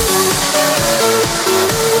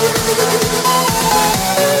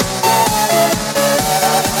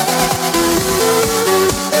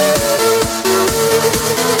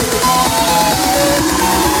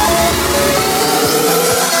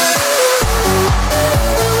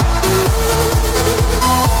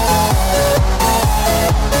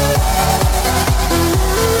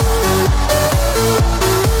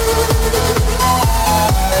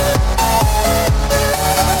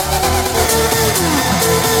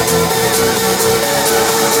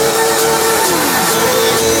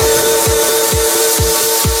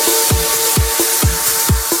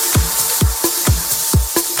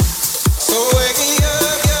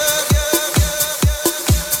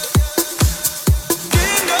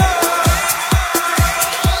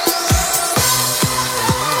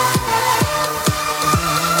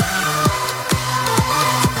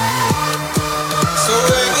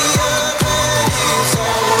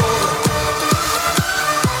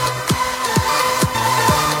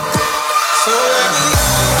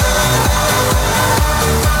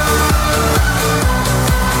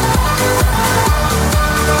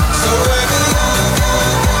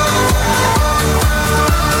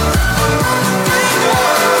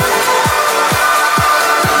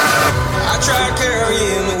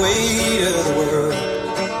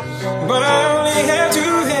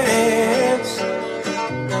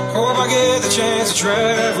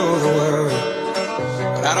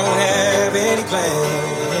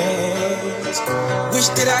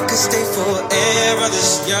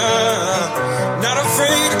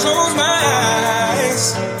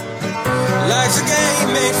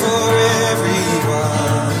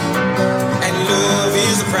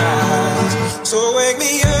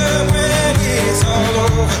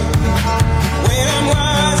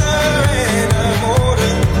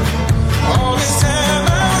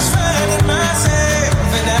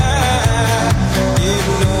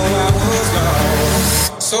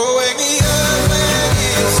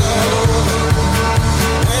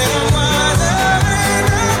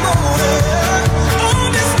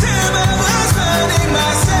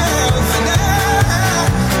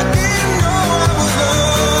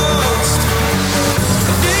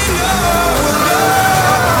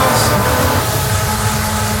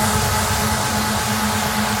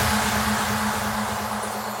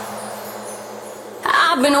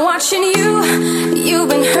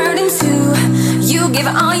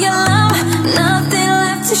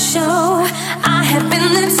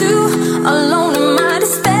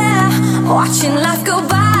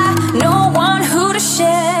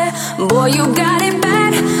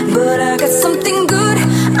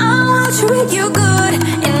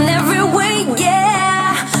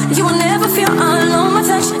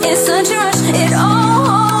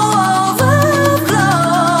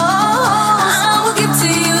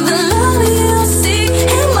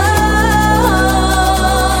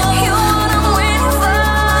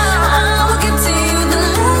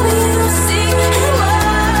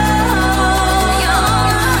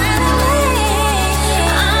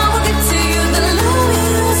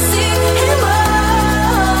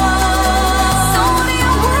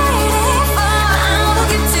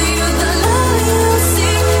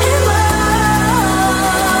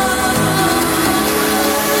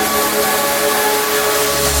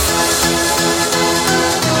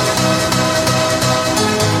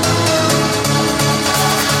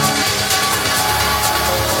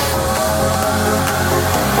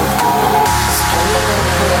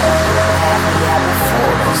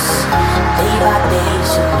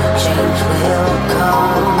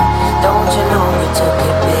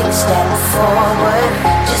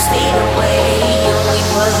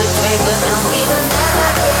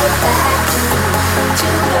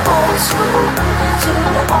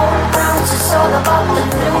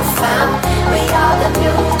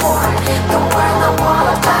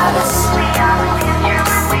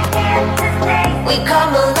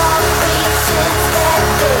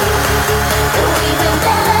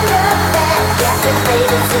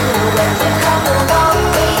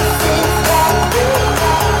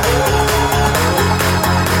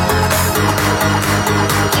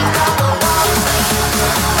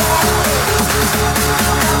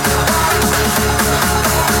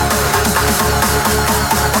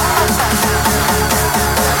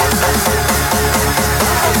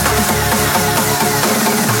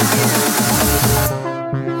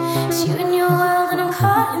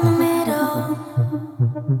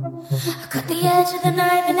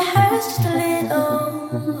it hurts just a little.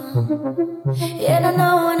 And I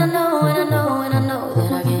know, and I know, and I know, and I know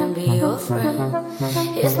that I can be your friend.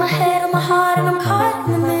 It's my head on my heart and I'm caught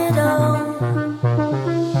in the middle.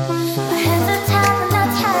 My hands are tied and not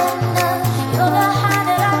tender. You're the high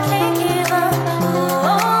that I can't give up.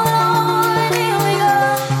 Oh, and here we go.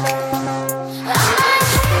 I might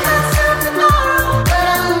hate myself tomorrow, but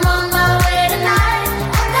I'm on my way tonight.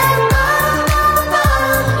 And then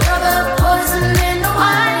you're the poison in the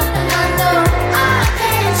wine. And I know I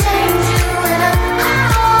can't change you, and I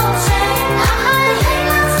won't change. I might hate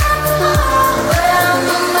myself tomorrow, but I'm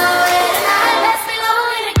on my way tonight. Let's be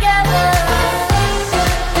lonely together.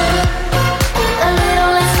 A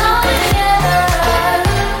little less lonely together.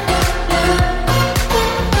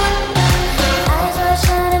 Eyes are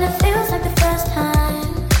shining, it feels like the first time.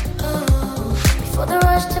 Before the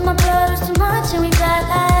rush to my blood was too much and we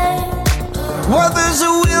died. Well, there's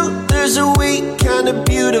a will, there's a way, kinda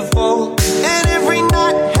beautiful. And every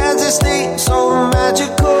night has a state so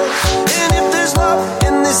magical. And if there's love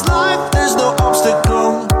in this life, there's no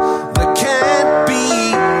obstacle that can't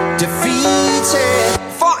be defeated.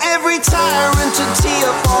 For every tyrant to tear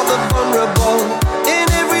for the vulnerable. In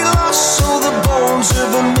every loss, so the bones of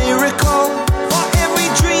a miracle. For every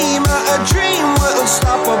dreamer, a dream we're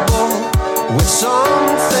unstoppable. With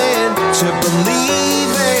something to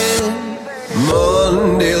believe in.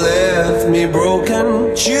 Monday left me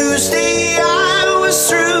broken. Tuesday I was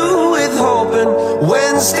through with hoping.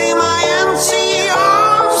 Wednesday my empty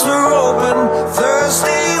arms were open.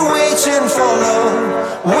 Thursday waiting for love,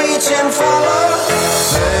 waiting for love.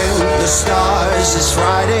 Thank the stars it's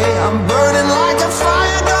Friday. I'm burning like a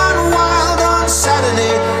fire gone wild on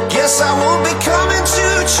Saturday. Guess I won't be coming to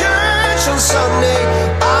church on Sunday.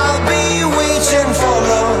 I'll be waiting for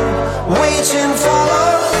love, waiting for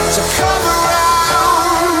love to come around.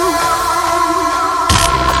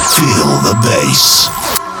 Feel the bass.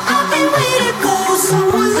 I've been waiting for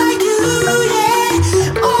someone like you,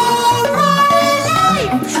 yeah, all my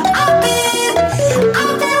life. I've been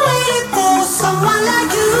waiting for someone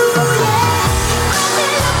like you, yeah. I've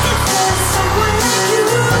been looking for someone like you,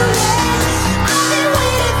 yeah. I've been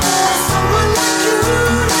waiting for someone like you,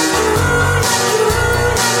 like you,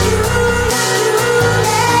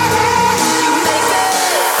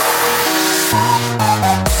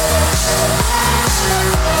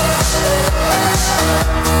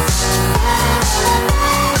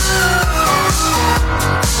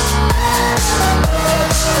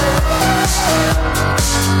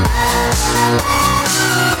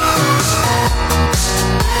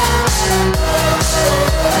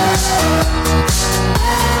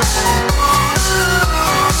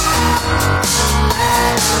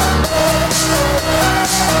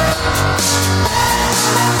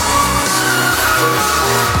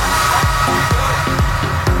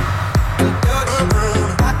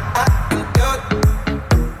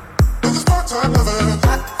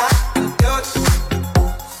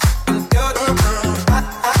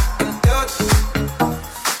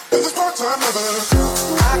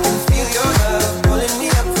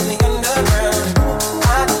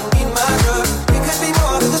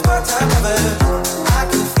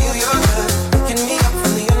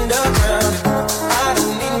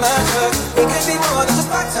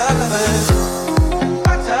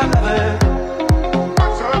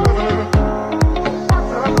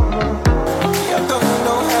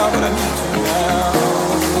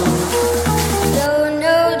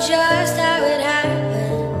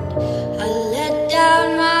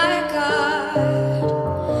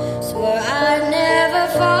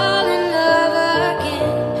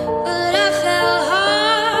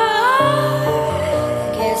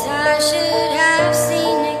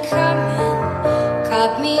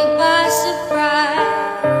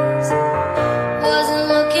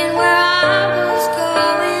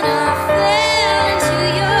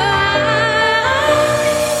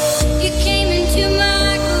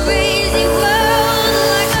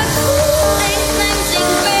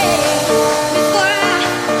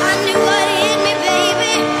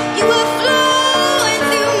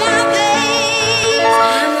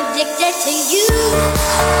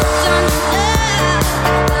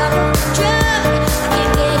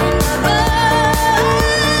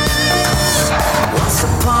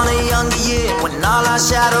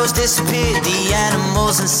 shadows disappeared, the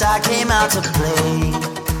animals inside came out to play.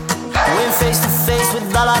 Went face to face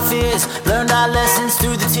with all our fears, learned our lessons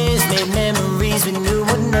through the tears, made memories we knew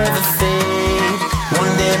would never fade.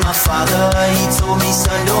 One day my father, he told me,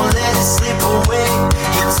 son, don't let it slip away.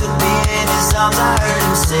 He took me in his arms, I heard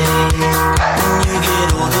him say, when you get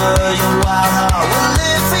older, your wild heart will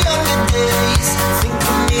live for younger days. Think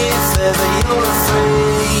of me if ever you're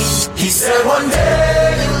afraid. He said one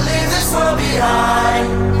day you'll leave this world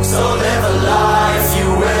behind, so live a life you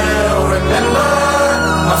will remember.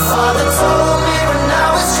 My father told me when I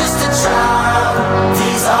was just a child,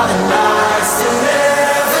 these are the nights that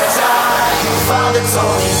never die. Your father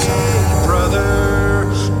told me, brother,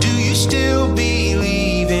 do you still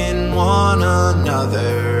believe in one another?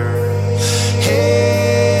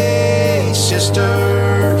 Hey, sister,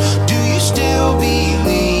 do you still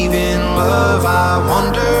believe in love? I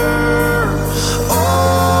wonder.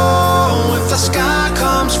 Oh, if the sky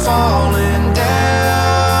comes falling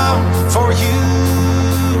down for you,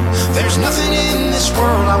 there's nothing in this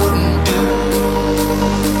world I wouldn't do.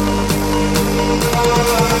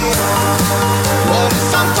 What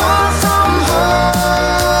if I'm far from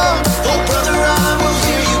home? Oh, brother, I will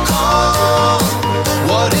hear you call.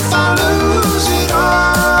 What if I lose it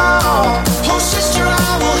all? Oh, sister,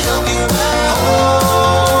 I will help you out.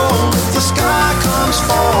 Oh, if the sky comes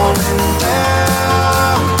falling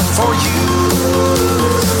down for you,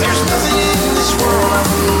 there's nothing in this world I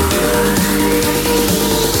wouldn't do.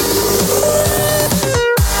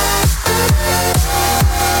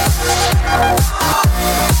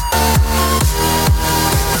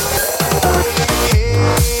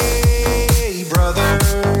 Hey, brother,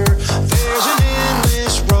 there's an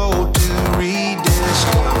endless road to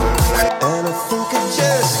rediscover. And I think I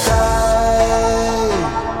just died.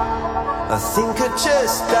 I think I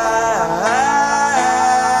just died.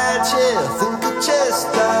 Yeah, I think I just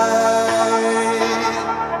died.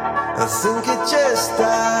 I think I just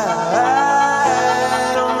died.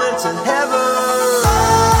 I went to heaven.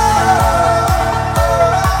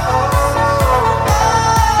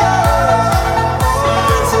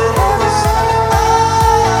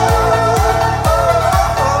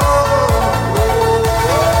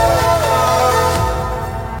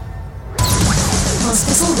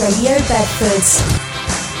 Hospital Radio Bedford.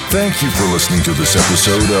 Thank you for listening to this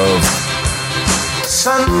episode of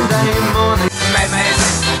Sunday morning madness,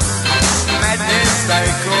 madness,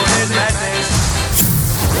 madness.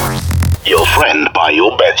 Your friend by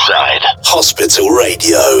your bedside. Hospital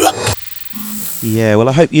Radio. Yeah, well,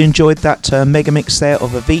 I hope you enjoyed that megamix there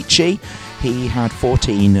of Avicii. He had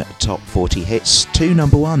 14 top 40 hits, 2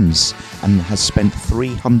 number ones, and has spent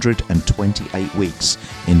 328 weeks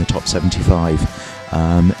in the top 75.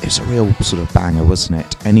 It was a real sort of banger, wasn't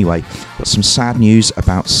it? Anyway, got some sad news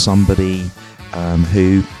about somebody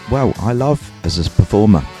who, well, I love as a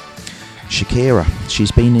performer. Shakira.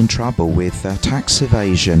 She's been in trouble with tax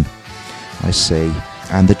evasion, I see.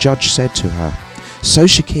 And the judge said to her, "So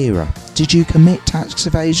Shakira, did you commit tax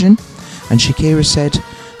evasion?" And Shakira said,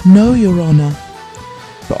 "No, Your Honour."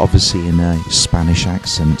 But obviously in a Spanish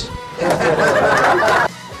accent.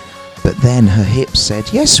 But then her hips said,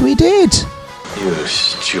 "Yes, we did." You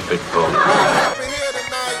stupid bum.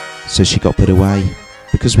 So she got put away.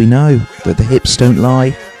 Because we know that the hips don't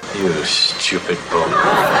lie. You stupid bum.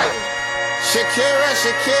 Shakira,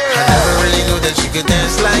 Shakira. I never really knew that she could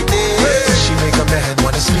dance like this. She make a man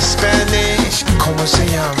wanna speak Spanish. Como se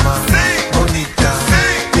llama? Bonita.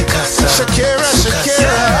 Picasa. Shakira,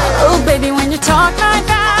 Shakira. Oh, baby, when you talk like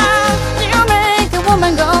that, you make a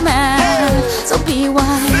woman go mad. So be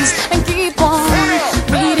wise and keep on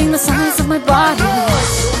reading the signs of my body.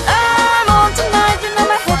 I'm on tonight, you know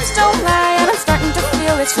my hips don't lie, and I'm starting to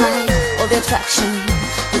feel it's right. All the attraction,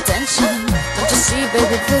 the tension. Don't you see,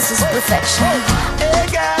 baby, this is perfection. Hey,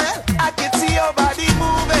 girl, I can see your body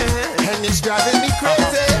moving, and it's driving me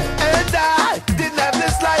crazy. And I didn't have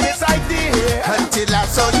the slightest idea until I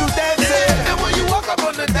saw you dancing. And when you walk up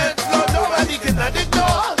on the dance floor, nobody can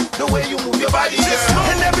ignore the way you move your body, girl.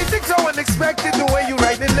 And everything's so unexpected, the way you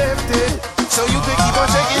right and left it. So you could keep on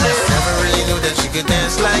shaking it. Never really knew that she could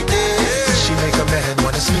dance like this. She make a man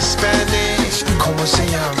wanna speak Spanish. Como se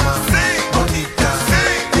llama? Bonita.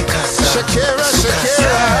 Picasa. Shakira,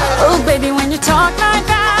 Shakira. Oh, baby, when you talk like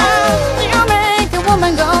that, you make a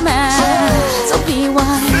woman go mad. So be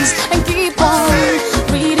wise and keep on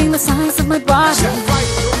reading the signs of my body.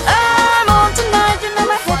 I'm on tonight, you know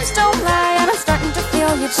my hips don't lie, and I'm starting to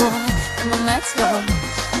feel you, boy. Come on, let's go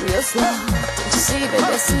real slow. Don't you see, baby,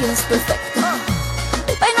 I see it's perfect.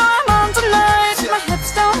 I know I'm on tonight, my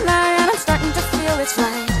hips don't lie, and I'm starting to feel it's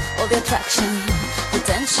right. All the attraction, the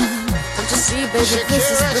tension. Don't you see, baby,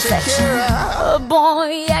 this is perfection. Oh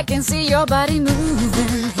boy, I can see your body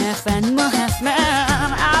moving, half animal, half man.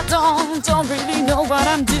 I don't really know what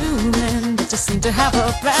I'm doing, but just seem to have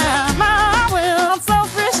a plan. My will,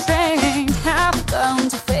 self-restraint, have come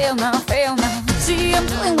to fail now, fail now. See, I'm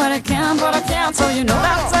doing what I can, but I can't, so you know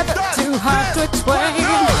that's a bit too hard to explain.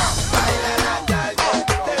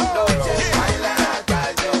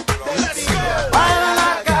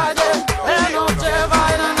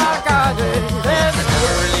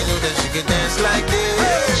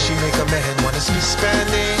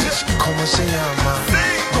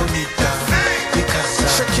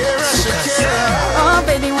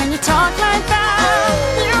 talk like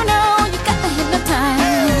that, you know you got me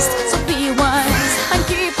hypnotized. So be wise and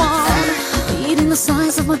keep on beating the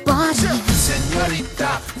size of my body.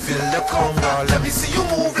 Señorita, feel the conga. Let me see you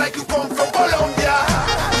move like you come from Colombia.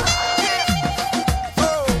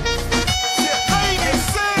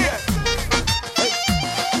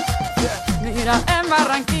 Mira, en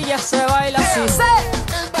Barranquilla se baila así.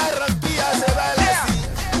 En Barranquilla se baila así.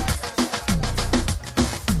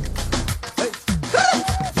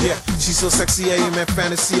 Yeah, she's so sexy, I am in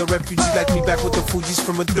fantasy. A refugee like me back with the Fugees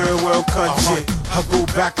from a third world country. I go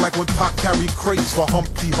back like when Pac carried crates for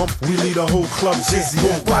Humpty Hump. We lead a whole club dizzy.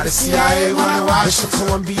 Why the CIA wanna watch for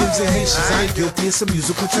Colombians and Haitians? I ain't guilty, it's a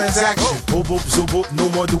musical transaction. Bobo, zobo, no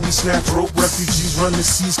more do we snatch rope. Refugees run the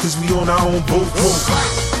seas cause we on our own boat.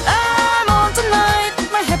 I'm on tonight,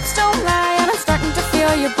 my hips don't lie, and I'm starting to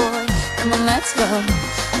feel you, boy. Come on, let's go,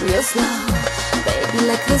 real slow. Baby,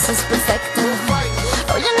 like this is perfecto.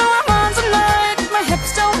 Oh, you know I'm on tonight, my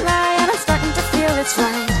hips don't lie, and I'm starting to feel it's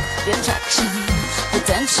right. The attraction, the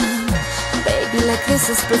tension, baby, like this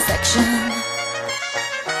is perfection.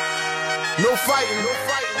 No fighting, no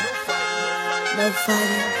fighting, no fighting. No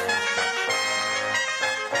fighting.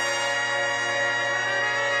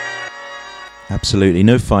 Absolutely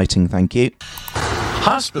no fighting, thank you.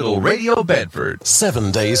 Hospital Radio Bedford.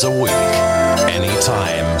 7 days a week.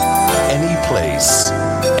 Anytime. Any place.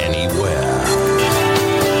 Anywhere.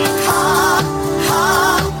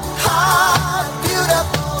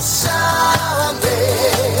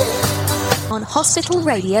 On Hospital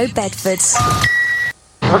Radio Bedford.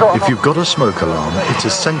 If you've got a smoke alarm, it's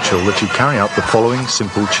essential that you carry out the following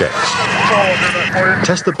simple checks.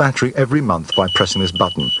 Test the battery every month by pressing this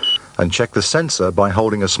button, and check the sensor by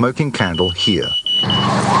holding a smoking candle here.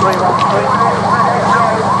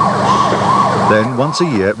 Then, once a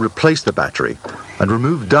year, replace the battery and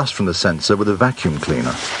remove dust from the sensor with a vacuum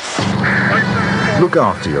cleaner. Look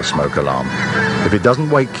after your smoke alarm. If it doesn't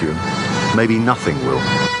wake you, maybe nothing will.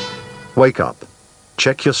 Wake up.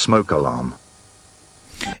 Check your smoke alarm.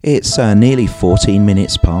 It's nearly 14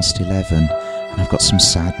 minutes past 11, and I've got some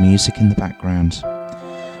sad music in the background.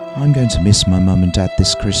 I'm going to miss my mum and dad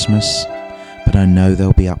this Christmas, but I know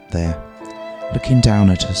they'll be up there, looking down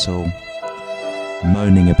at us all,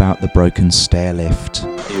 moaning about the broken stair lift.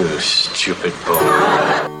 You stupid boy.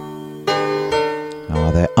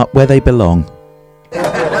 Oh, they're up where they belong.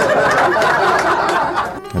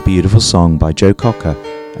 A beautiful song by Joe Cocker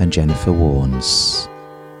and Jennifer Warnes.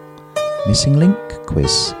 Missing Link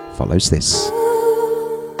quiz follows this.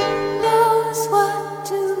 Who knows what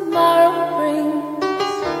tomorrow brings?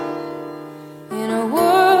 In a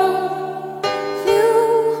world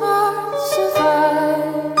few hearts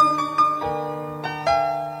survive.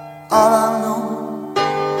 All I know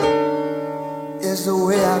is the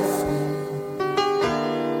way I feel.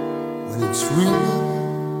 When it's real,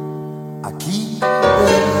 I keep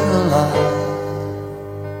it alive.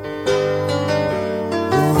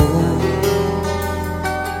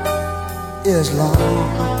 Is long.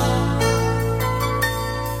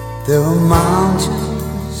 There are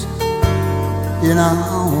mountains in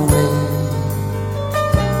our way,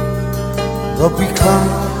 but we climb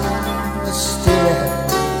the stair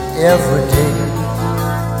every day.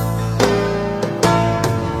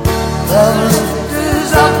 The lift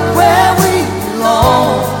is up where we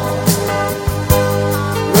belong,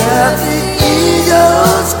 where the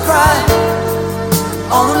eagles cry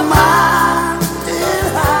on the mountain.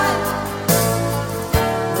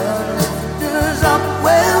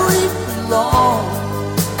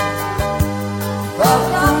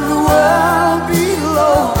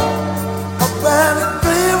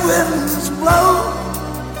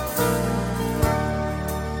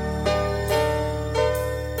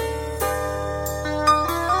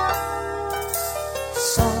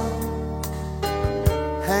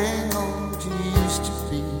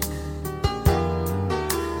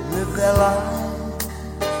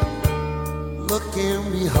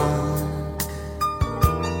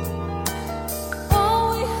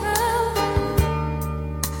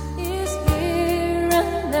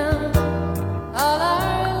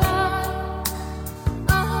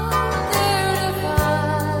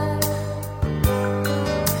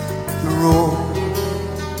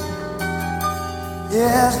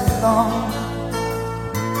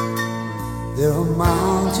 There are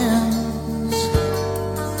mountains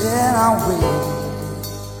in our way,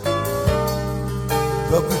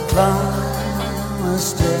 but we climb a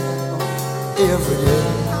step every day.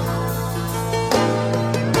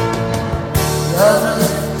 The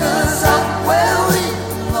lift us up where we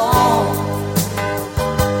belong,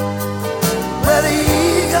 where the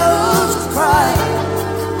eagles cry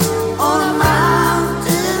on a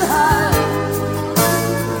mountain high.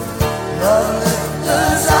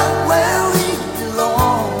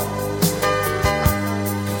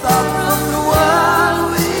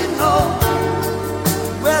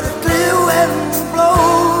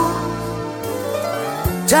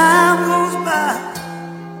 time goes by,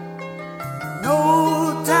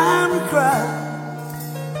 no time to cry.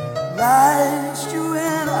 Life's you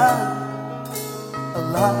and I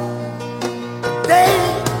alive. Day,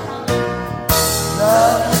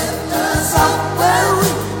 love lifts us up where we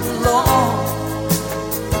belong,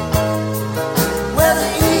 where the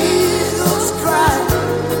eagles cry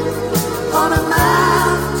on a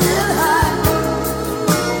mountain high.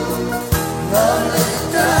 Love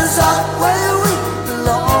lifts us up where we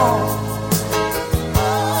belong,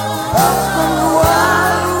 up from the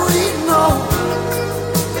wild we know,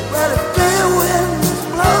 where the clear winds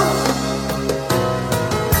blow.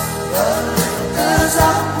 Love lifts us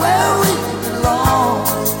up where we belong,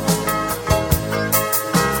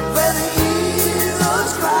 where the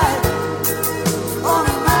eagles cry on a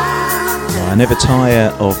mountain. I never tire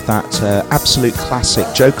of that absolute classic,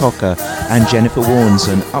 Joe Cocker and Jennifer Warnes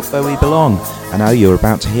and Up Where We Belong. I know you're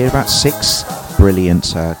about to hear about 6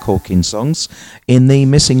 brilliant Corking songs in the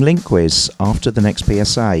Missing Link quiz after the next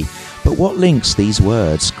PSA. But what links these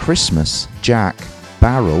words Christmas, Jack,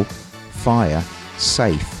 barrel, fire,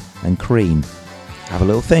 safe and cream? Have a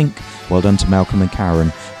little think. Well done to Malcolm and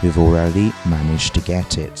Karen who've already managed to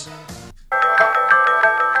get it.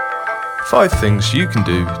 5 things you can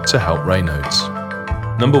do to help Raynaud's.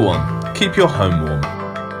 Number 1. Keep your home warm.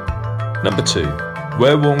 Number 2.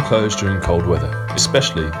 Wear warm clothes during cold weather,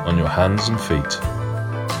 especially on your hands and feet.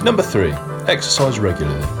 Number 3. Exercise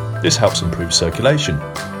regularly. This helps improve circulation.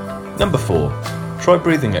 Number 4. Try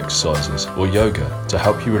breathing exercises or yoga to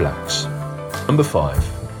help you relax. Number 5.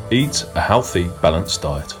 Eat a healthy, balanced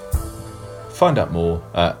diet. Find out more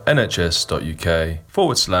at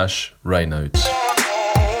nhs.uk/Raynaud's.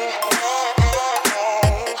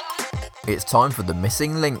 It's time for the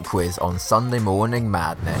Missing Link quiz on Sunday Morning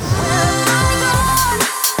Madness.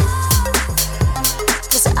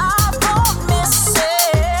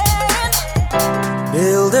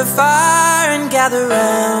 Build a fire and gather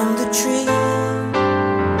round the tree.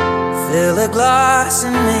 Fill a glass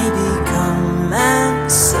and maybe come and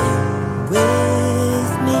sing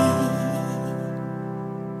with me.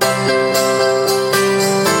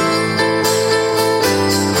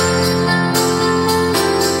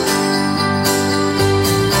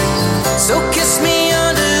 So kiss me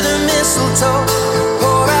under the mistletoe.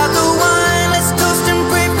 Pour out the wine, let's toast and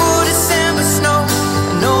pray for December snow. I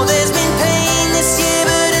know there's been pain this year,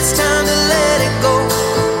 but it's time to let it go.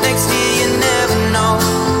 Next year you never know.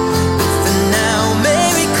 But for now,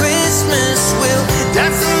 Merry Christmas. We'll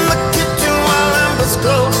dance in the kitchen while embers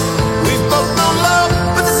glow. We've both known love,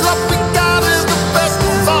 but this love we got is the best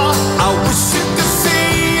of all. I wish you could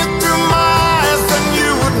see it through my eyes, then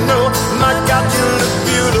you would know. My God, you look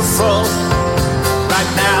beautiful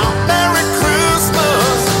right now. Merry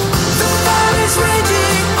Christmas. The fire's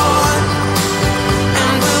raging on,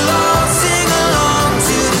 and we'll all sing along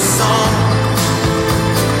to the song.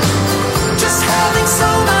 Just having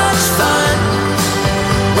so much fun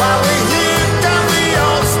while we're here. Can we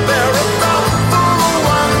all spare a thought for the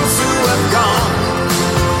ones who have gone?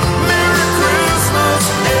 Merry Christmas,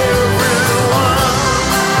 everyone.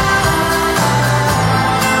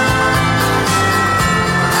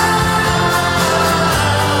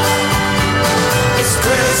 It's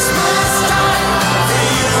Christmas time for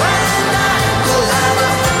you and I. We'll have a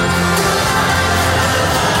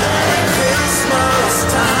Merry Christmas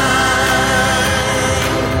time.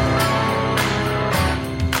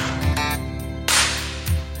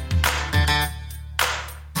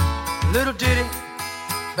 Little ditty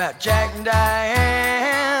about Jack and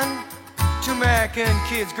Diane, 2 American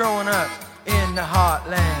kids growing up in the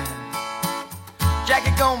heartland.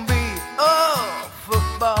 Jackie gonna be a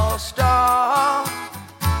football star.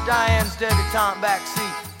 Diane's debutante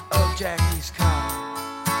backseat of Jackie's car.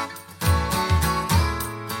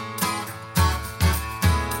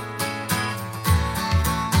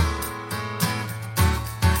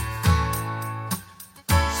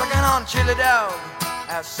 Sucking on chili dog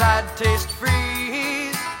outside the taste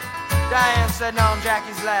freeze. Diane sitting on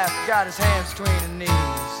Jackie's lap, got his hands between her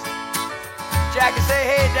knees. Jackie say,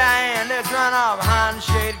 hey Diane, let's run off behind the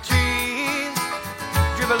shady trees.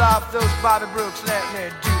 Dribble off those Bobby Brooks, let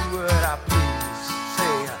me do what I please.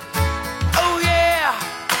 Say, oh yeah,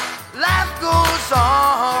 life goes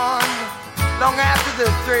on long after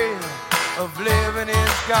the thrill of living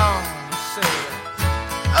is gone. Say,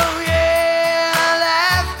 oh yeah,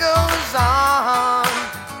 life goes on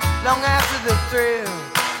long after the thrill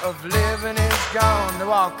of living is gone. To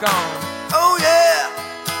walk on, oh yeah,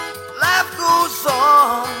 life goes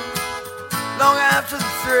on long after the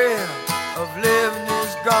thrill of living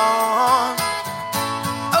is gone.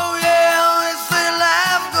 Oh yeah, they say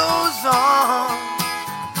life goes on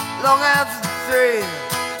thrill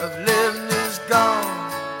of living is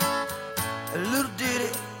gone. A little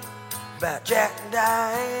ditty about Jack and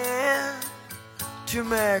Diane. Two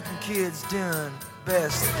American kids doing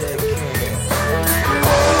best that they can.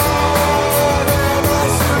 What am I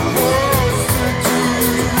supposed to do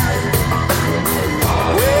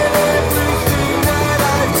with everything that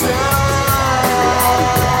I've done?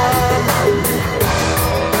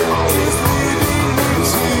 Is leaving me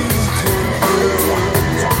confused.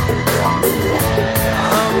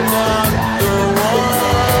 I'm not the one.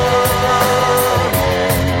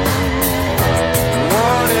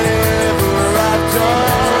 Whatever I've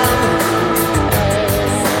done,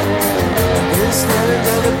 standing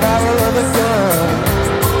at the barrel of a gun.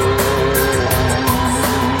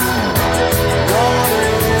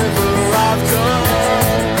 Whatever I've done,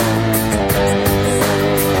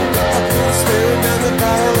 I've been staring at the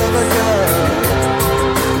barrel of a gun.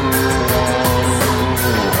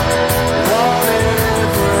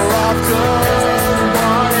 Whatever I've done,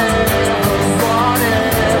 whatever.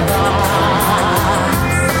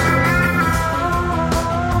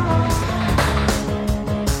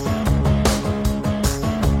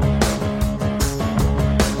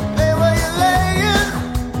 Hey, where you laying?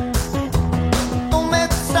 Don't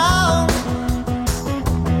make a sound.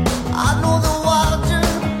 I know they're watching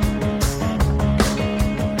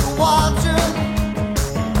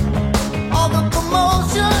all the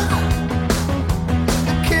commotion.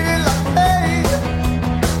 The kid like hey,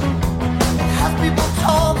 have people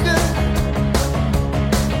talking.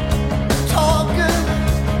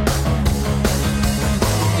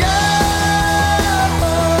 Yeah.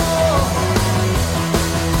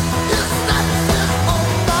 It's not just on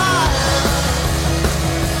fire.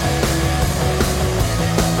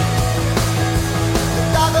 The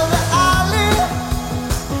dog of the alley,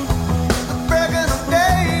 the break of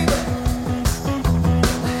day.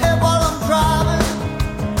 Hey, while I'm driving.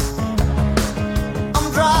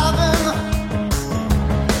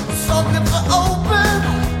 Soft lips are open,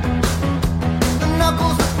 the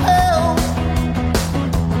knuckles are pale.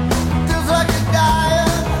 Feels like you're dying.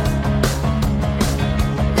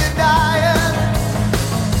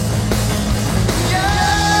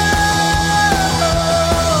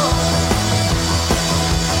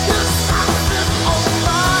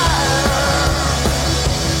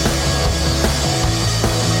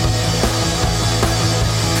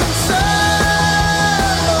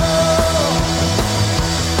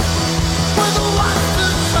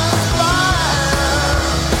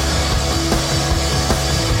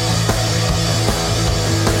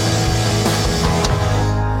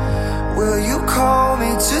 Will you call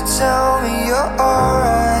me to tell me you're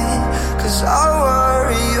alright? 'Cause I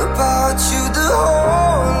worry about you the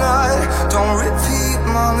whole night. Don't repeat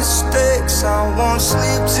my mistakes, I won't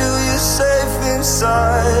sleep till you're safe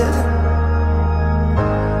inside.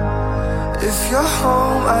 If you're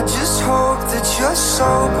home, I just hope that you're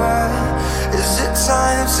sober. Is it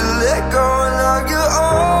time to let go now you're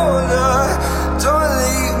older? Don't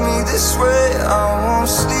leave me this way, I won't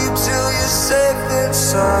sleep till you're safe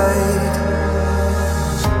inside.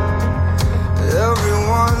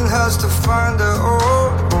 Everyone has to find their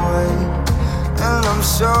own way, and I'm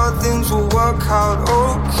sure things will work out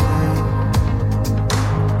okay.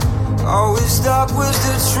 Always stop with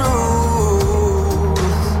the truth.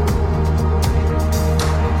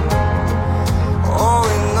 All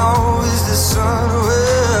we know is the sun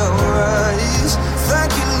will rise.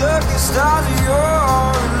 Thank you, lucky stars, you're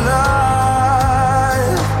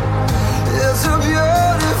alive. It's a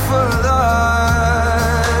beautiful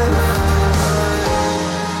life.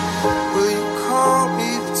 Will you call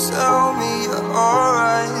me to tell me you're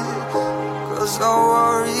alright? 'Cause I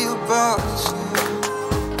worry about you.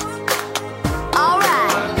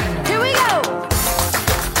 Alright, here we go.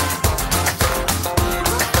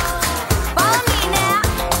 Follow me now.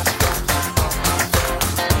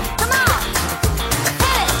 Come on.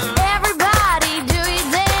 Hit it. Everybody do your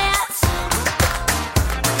dance.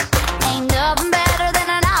 Ain't nothing better than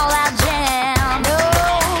an all-out jam. No.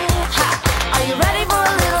 Ha. Are you ready for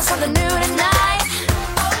a little something new tonight?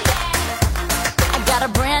 Oh yeah. I got a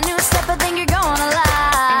brand new step I think you're gonna like.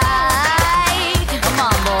 Come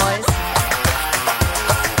on, boys.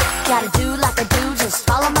 Gotta do like I do, just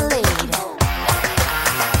follow my lead.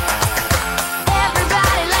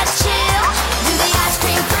 Everybody, let's chill. Do the ice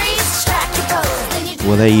cream freeze, strike your pose. Then you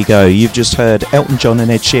Well, there you go. You've just heard Elton John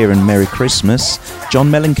and Ed Sheeran, Merry Christmas. John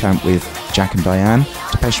Mellencamp with Jack and Diane.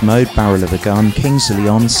 Depeche Mode, Barrel of a Gun. Kings of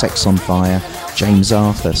Leon, Sex on Fire. James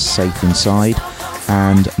Arthur, Safe Inside.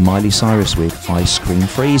 And Miley Cyrus with Ice Cream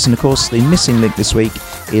Freeze. And of course, the missing link this week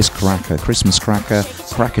is Cracker. Christmas Cracker,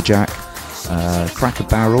 Cracker Jack, Cracker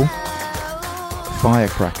Barrel.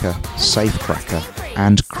 Firecracker, Safecracker,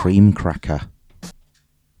 and Cream Cracker.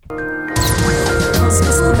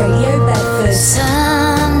 Hospital Radio Bedford.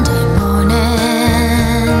 Sunday morning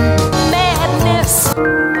madness.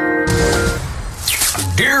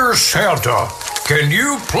 Dear Santa, can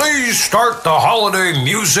you please start the holiday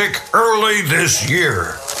music early this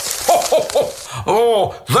year?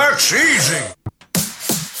 Oh, that's easy.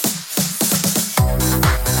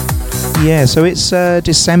 Yeah, so it's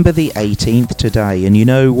December the 18th today, and you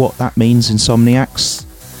know what that means, Insomniacs?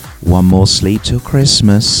 One more sleep till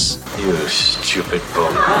Christmas. You stupid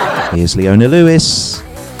bum. Here's Leona Lewis.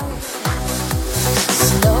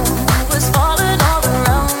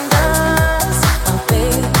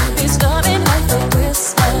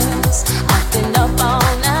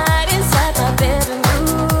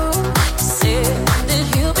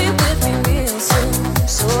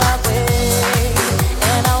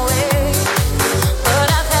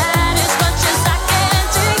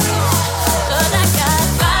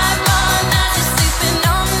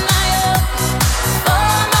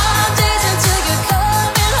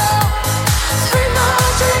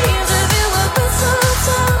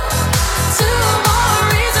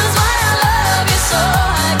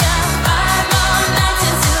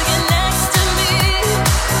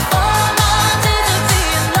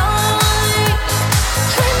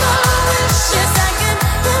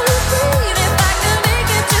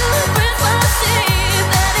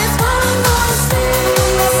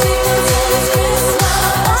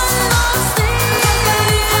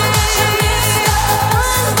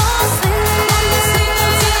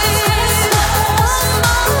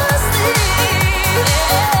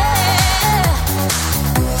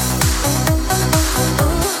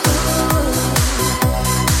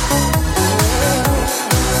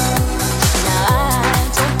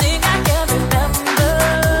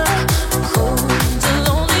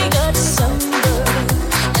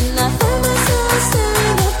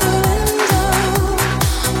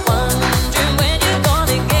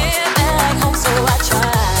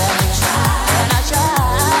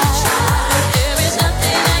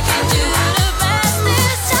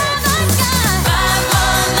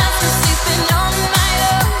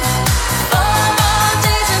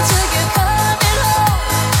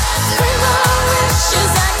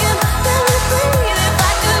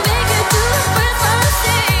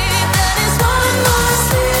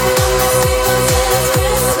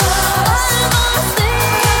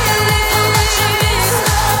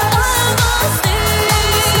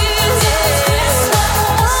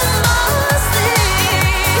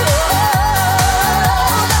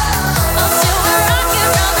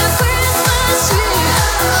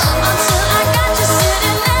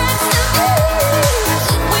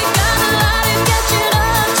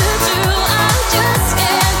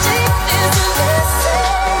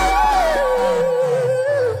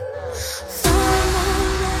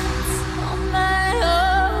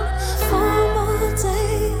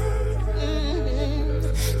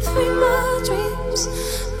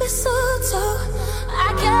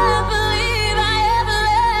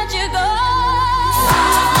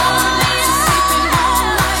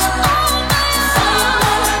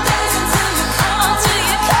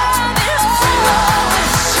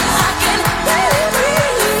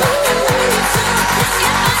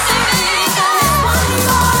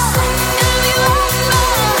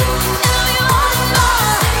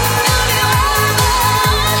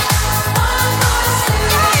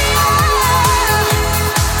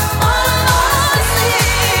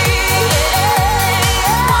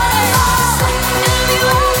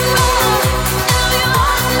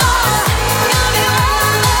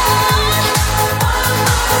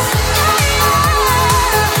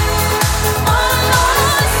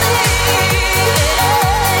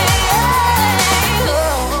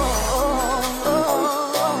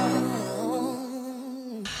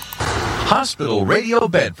 Hospital Radio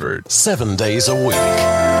Bedford. 7 days a week.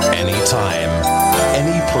 Anytime.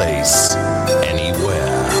 Any place.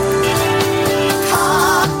 Anywhere.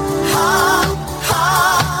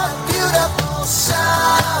 Beautiful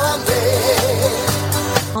Sunday.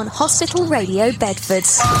 On Hospital Radio Bedford.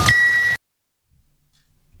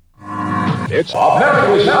 It's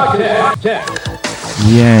America's Top 10.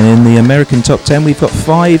 Yeah, and in the American Top 10, we've got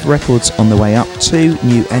 5 records on the way up, 2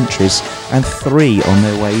 new entries, and 3 on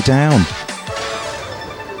their way down.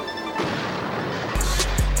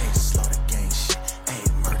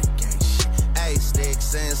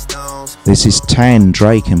 This is 10,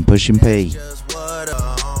 Drake and Pushin' P.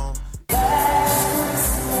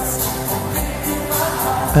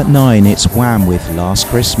 At 9, it's Wham with Last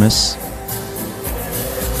Christmas.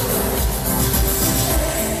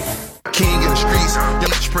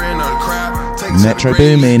 Metro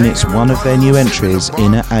Boomin, it's one of their new entries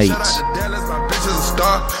in at 8.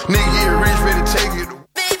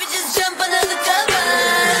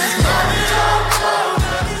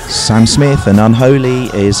 Sam Smith and Unholy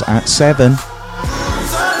is at 7.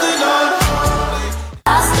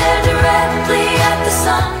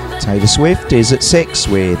 Taylor Swift is at 6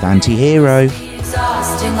 with Anti-Hero.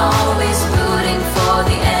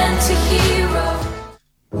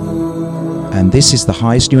 And this is the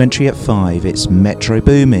highest new entry at 5. It's Metro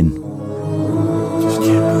Boomin.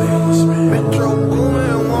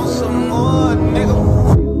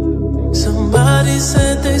 Somebody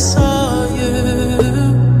said they saw you.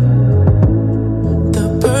 The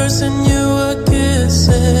person you were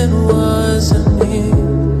kissing wasn't me,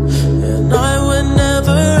 and I would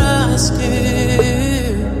never ask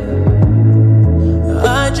you.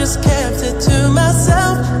 I just kept it to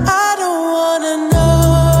myself. I don't wanna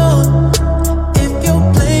know if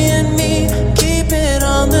you're playing me. Keep it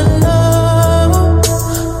on the low,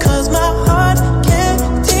 'cause my heart can't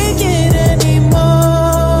take it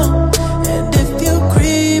anymore. And if you're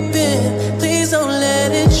creeping, please don't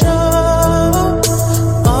let it show.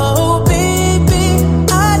 Oh baby,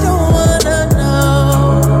 I don't wanna know.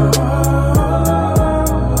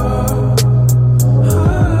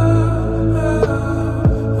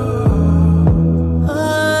 I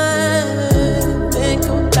think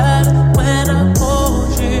about it when I hold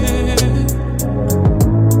you.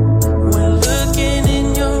 When looking in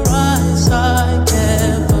your eyes, I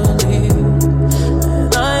can't believe,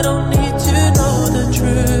 and I don't need to know the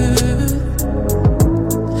truth.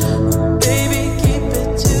 Baby, keep it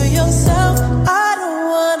to yourself. I don't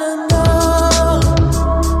wanna know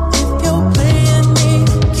if you're playing me.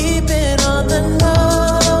 Keep it on the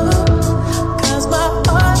low, 'cause my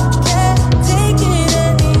heart can't take it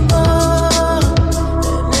anymore.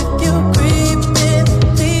 And if you're creeping,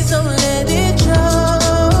 please don't let it show.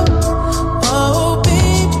 Oh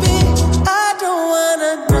baby, I don't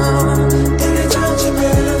wanna know. Did they touch you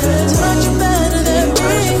better than me? Touch you better than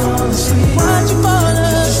me? Why'd you fall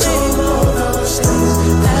asleep?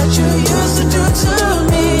 That you used to do to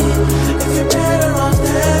me. If you're better off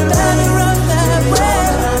that way.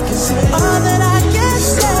 All that I can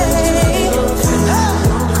say,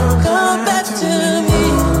 come back to me.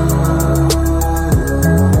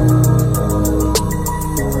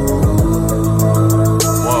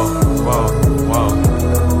 Whoa.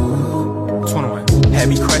 21. Had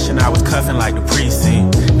me crushing, I was cuffing like the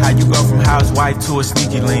precinct. How you go from housewife to a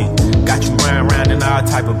sneaky link? Got you running around in all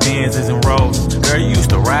type of Benzes and Rolls. Girl, you used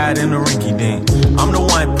to ride in the rinky dink. I'm the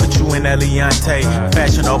one put you in that Leontay.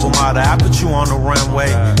 Fashion over model, I put you on the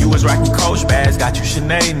runway. You was rocking Coach bags, got you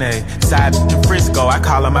Sinead. Side to Frisco, I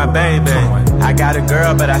call her my baby. I got a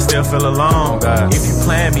girl, but I still feel alone. If you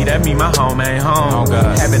plan me, that mean my home ain't home.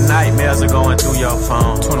 Having nightmares are going through your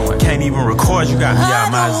phone. Can't even record, you got me out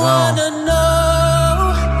my zone. Wanna know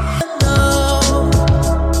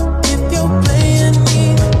if you're playing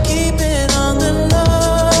me. Keep it on the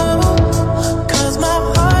low, 'cause my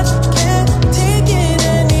heart can't take it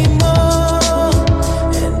anymore.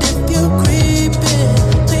 And if you're creeping,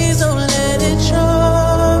 please don't let it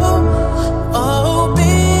show. Oh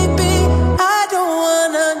baby, I don't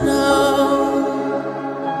wanna know.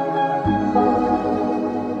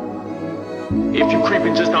 If you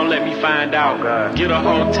creeping, just don't let me find out. Get a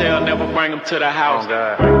hotel, never bring them to the house. If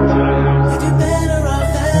you're better off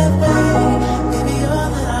that way, baby, all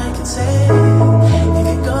that I can say. If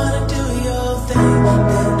you're gonna do your thing,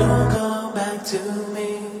 then don't come back to me.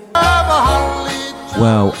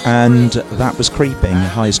 Well, and that was Creeping,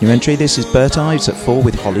 highest new entry. This is Bert Ives at 4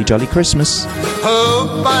 with Holly Jolly Christmas.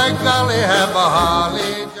 Oh, by golly, have a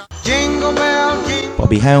holly. Jingle bell,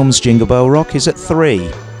 Bobby Helms' Jingle Bell Rock is at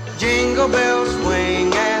 3. jingle bells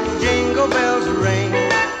swing and jingle bells ring.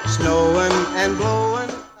 Snowing and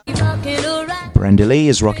blowing. Brenda Lee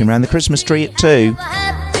is rocking around the Christmas tree at 2.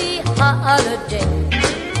 Happy holiday.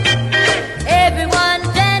 Everyone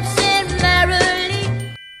dancing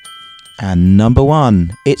merrily. And number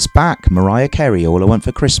 1, it's back, Mariah Carey, All I Want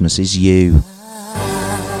for Christmas Is You.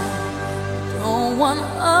 Don't want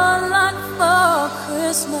a lot for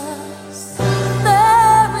Christmas.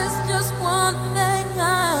 There is just one thing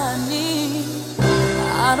I need.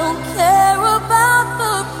 I don't care about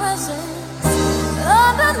the presents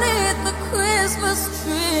underneath the Christmas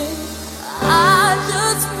tree. I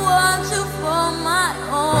just want you for my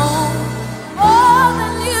own, more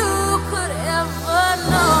than you could ever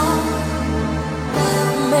know.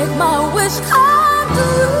 Make my wish come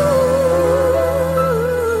true.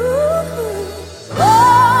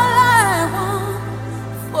 All I want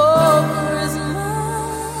for Christmas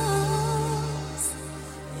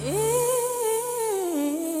is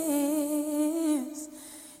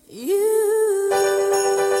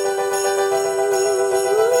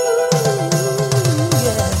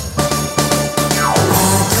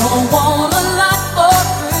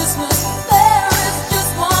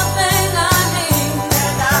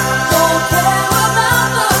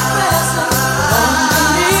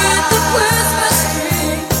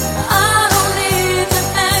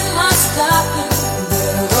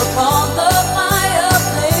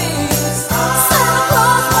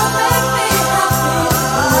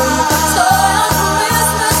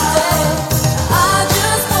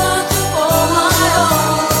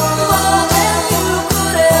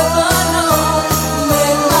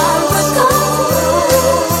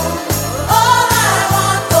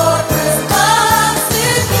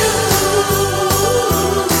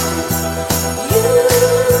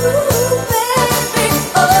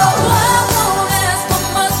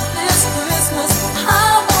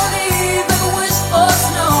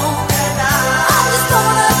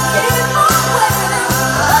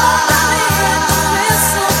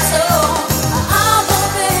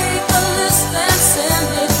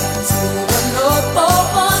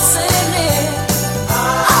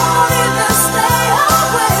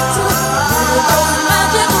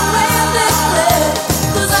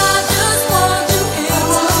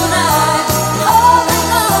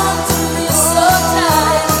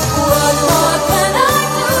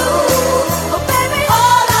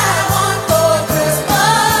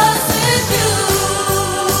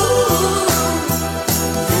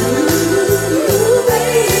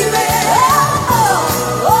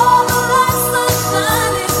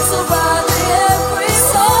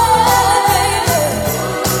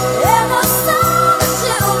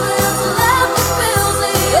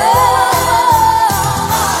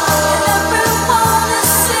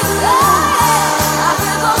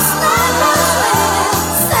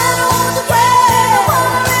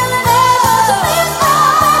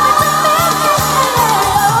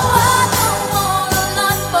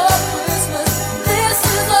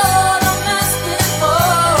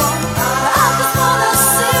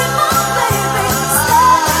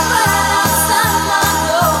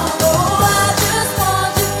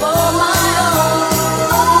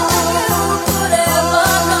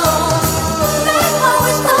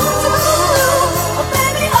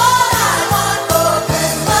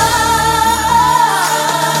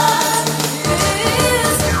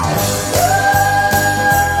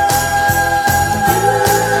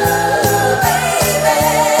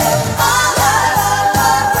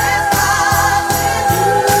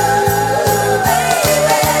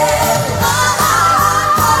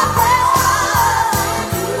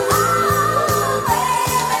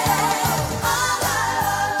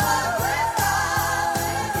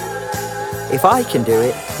If I can do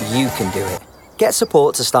it, you can do it. Get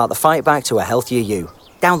support to start the fight back to a healthier you.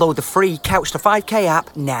 Download the free Couch to 5K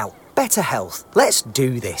app now. Better health. Let's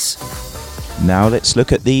do this. Now let's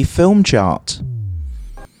look at the film chart.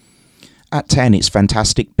 At 10, it's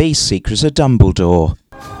Fantastic Beasts: Secrets of Dumbledore.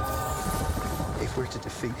 If we're to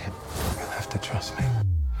defeat him, you'll have to trust me.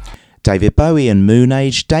 David Bowie and Moon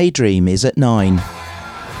Age Daydream is at 9.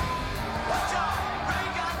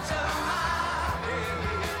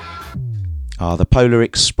 The Polar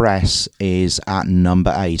Express is at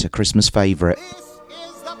number 8, a Christmas favourite.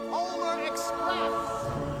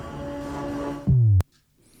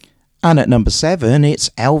 And at number 7, it's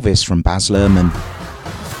Elvis from Baz Luhrmann.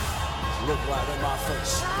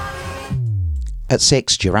 At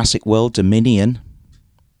 6, Jurassic World Dominion.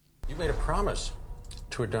 You made a promise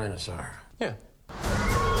to a dinosaur. Yeah.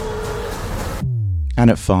 And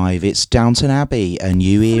at 5, it's Downton Abbey, A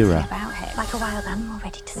New Era. About it, like a wild animal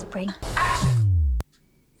ready to spring.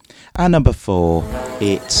 And number 4,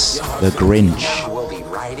 it's The Grinch. We'll be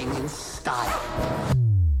riding in style.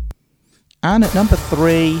 And at number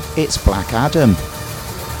 3, it's Black Adam.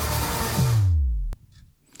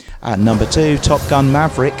 At number 2, Top Gun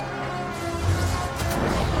Maverick.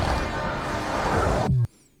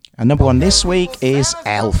 And number 1 this week is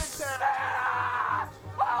Elf.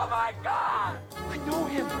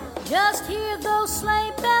 Just hear those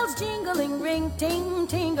sleigh bells jingling, ring, ting,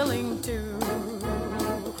 tingling too.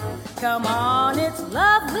 Come on, it's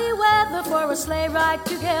lovely weather for a sleigh ride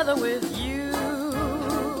together with you.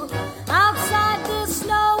 Outside the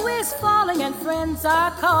snow is falling and friends are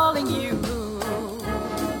calling you.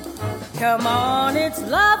 Come on, it's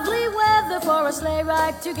lovely weather for a sleigh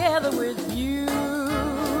ride together with you.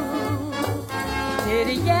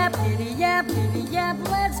 Giddy yap,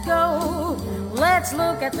 let's go. Let's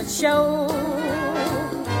look at the show.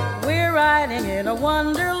 We're riding in a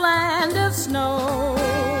wonderland of snow.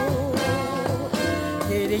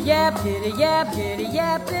 Giddy yap,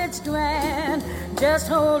 it's grand. Just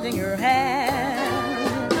holding your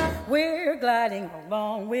hand. We're gliding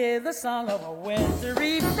along with the song of a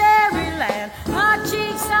wintry fairyland. Our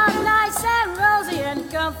cheeks are nice and rosy and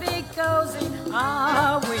comfy cozy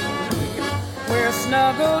are we. We're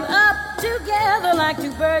snuggled up together like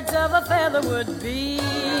two birds of a feather would be.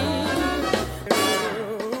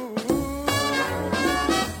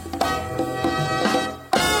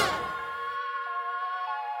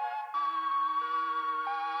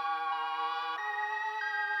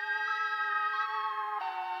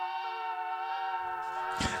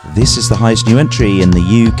 This is the highest new entry in the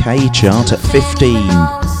UK chart at 15.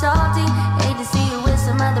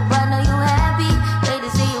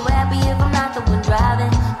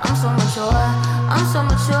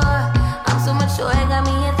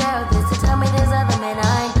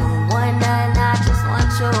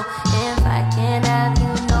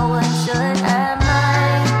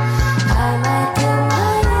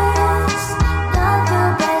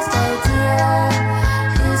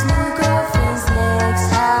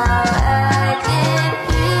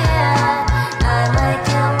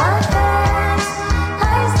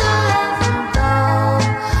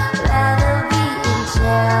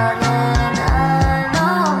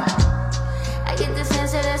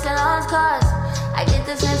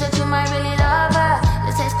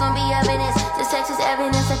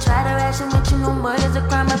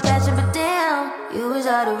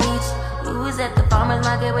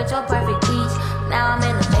 With your perfect peach. Now I'm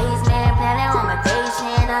in the basement, planning on my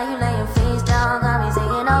patient. Now you laying face down, got me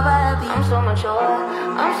singing over a beat. I'm so mature,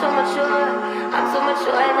 I'm so mature, I'm so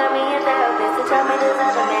mature. Got me a therapist to tell me there's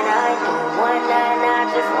other men I know. One night, not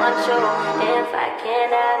just one show. If I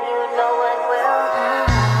can't have you, no one will.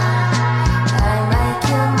 I might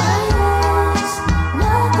kill my ex,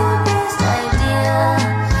 not the best idea.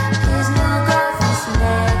 His new girlfriend's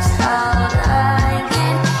next, how I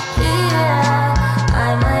get here.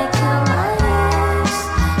 I might kill my ex.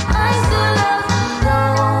 I still love him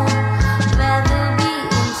though. Rather be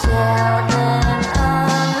in jail than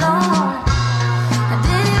alone. I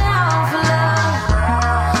did it all for love.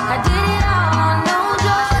 I did it all on no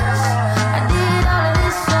drugs. I did all of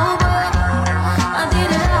this sober. I did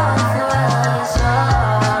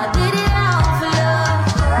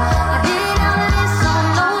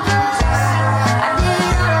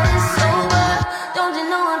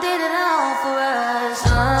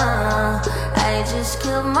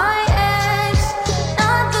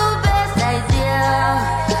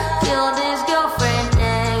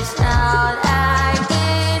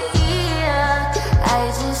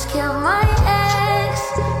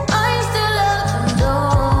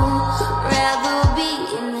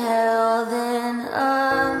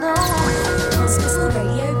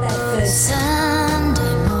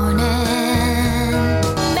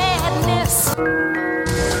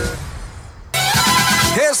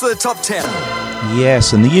Here's the top 10.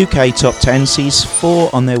 Yes, and the UK top 10 sees 4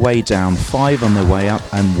 on their way down, 5 on their way up,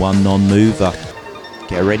 and 1 non-mover.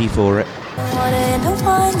 Get ready for it. At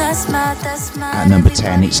number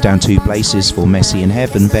 10, it's down 2 places for Messy in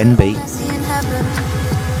Heaven, Venby.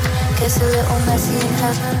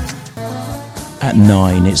 At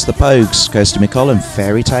 9, it's the Pogues, Kirsty MacCollum,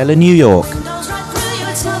 Fairy Tale in New York.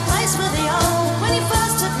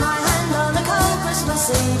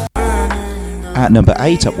 At number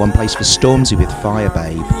 8, up 1 place for Stormzy with Fire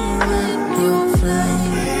Babe.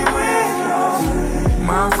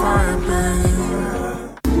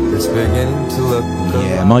 It's beginning to look.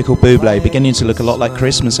 Yeah, Michael Bublé, beginning to look a lot like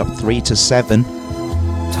Christmas, up 3 to 7.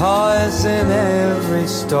 Toys in every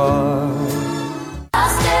store.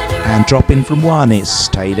 And dropping from 1, it's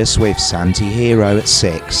Taylor Swift's Anti-Hero at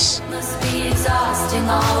 6.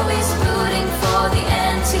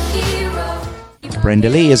 Brenda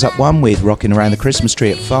Lee is up 1 with Rocking Around the Christmas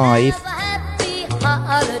Tree at 5.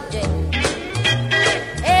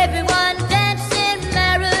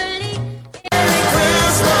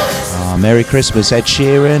 Merry Christmas, Ed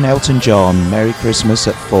Sheeran, Elton John, Merry Christmas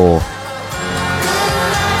at 4.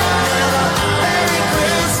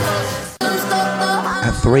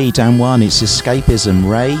 At 3, down 1, it's Escapism,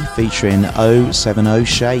 Ray, featuring 070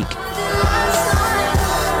 Shake.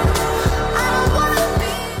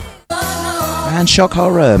 And shock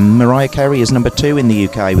horror, Mariah Carey is number 2 in the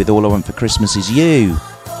UK with All I Want for Christmas Is You.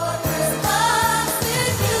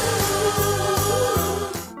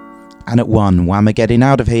 And at 1, Wham are getting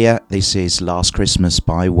out of here. This is Last Christmas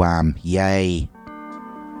by Wham. Yay.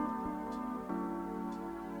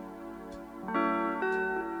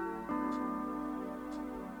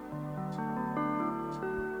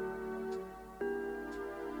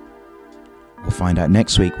 We'll find out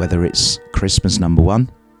next week whether it's Christmas number 1,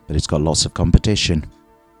 but it's got lots of competition.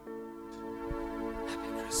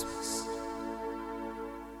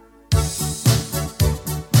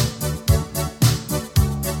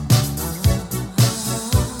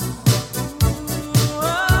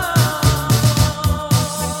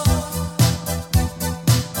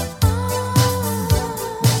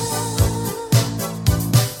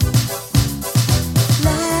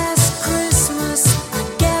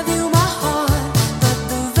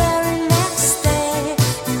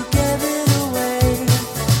 Away.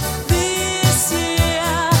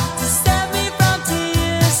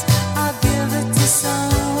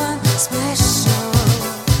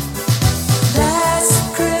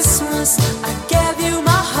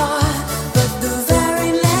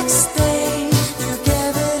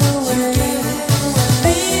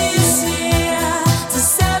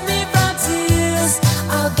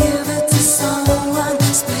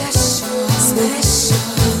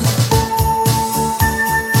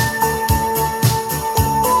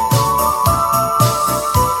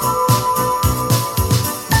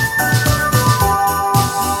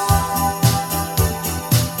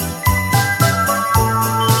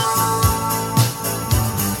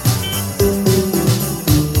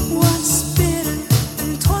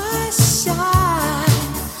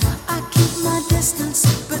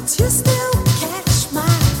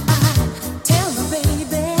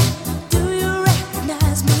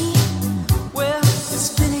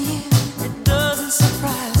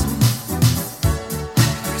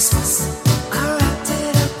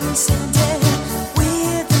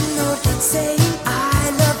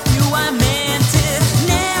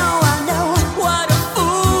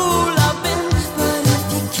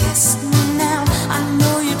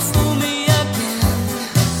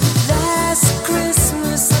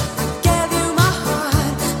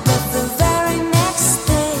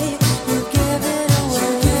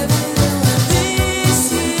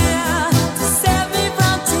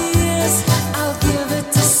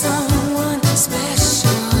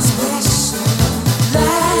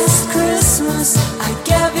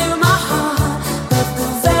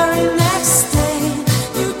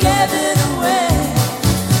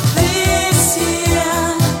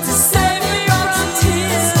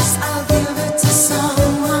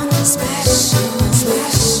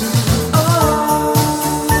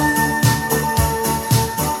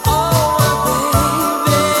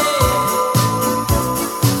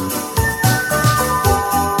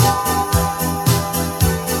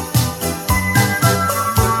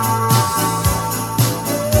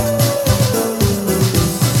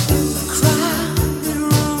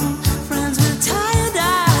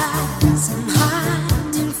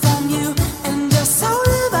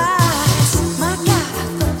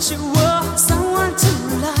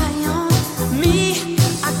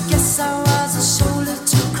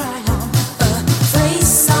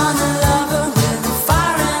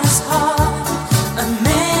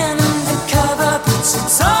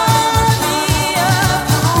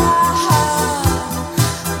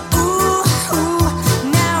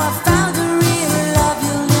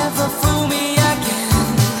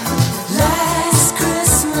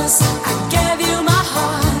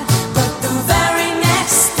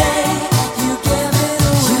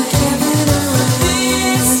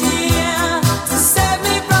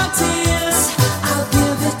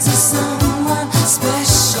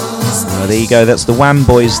 there you go. That's the Wham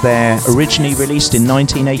Boys there, originally released in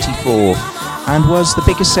 1984 and was the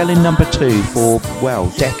biggest selling number 2 for, well,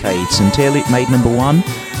 decades until it made number 1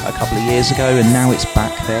 a couple of years ago, and now it's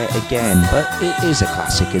back there again. But it is a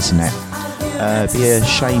classic, isn't it? Be a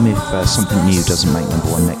shame if something new doesn't make number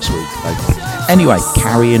 1 next week, though. Anyway,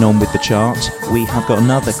 carrying on with the chart, we have got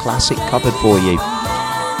another classic covered for you.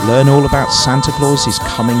 Learn all about Santa Claus is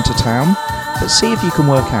Coming to Town, but see if you can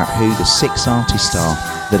work out who the 6 artists are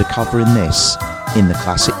that are covering this in the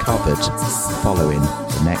classic cupboard following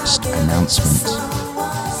the next announcement.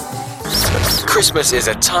 Christmas is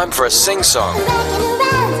a time for a sing-song.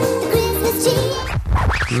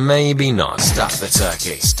 Maybe not. Stuff the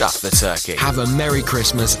turkey. Stuff the turkey. Have a Merry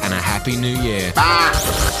Christmas and a Happy New Year.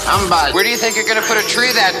 Humbug. Where do you think you're going to put a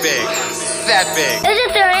tree that big? That big.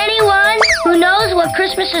 Isn't there anyone who knows what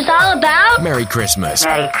Christmas is all about? Merry Christmas.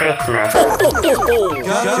 Merry Christmas.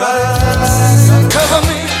 Cover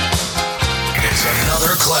me. It's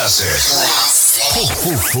another classic. Ho,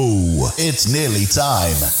 ho, ho. It's nearly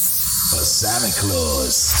time for Santa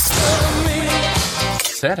Claus.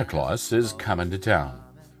 Santa Claus is Coming to Town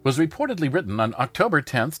was reportedly written on October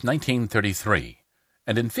 10th, 1933,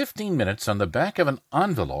 and in 15 minutes on the back of an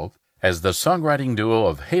envelope as the songwriting duo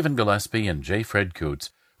of Haven Gillespie and J. Fred Coots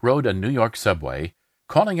rode a New York subway,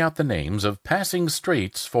 calling out the names of passing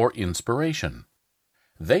streets for inspiration.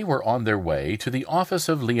 They were on their way to the office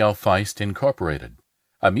of Leo Feist Incorporated,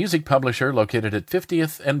 a music publisher located at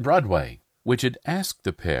 50th and Broadway, which had asked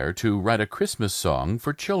the pair to write a Christmas song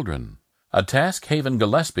for children, a task Haven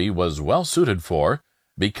Gillespie was well suited for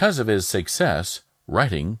because of his success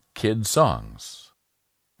writing kid songs.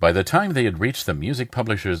 By the time they had reached the music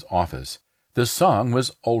publisher's office, the song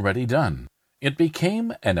was already done. It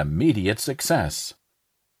became an immediate success.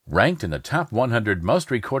 Ranked in the top 100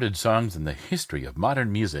 most recorded songs in the history of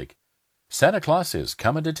modern music, Santa Claus is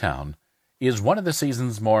Coming to Town is one of the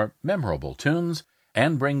season's more memorable tunes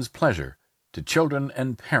and brings pleasure to children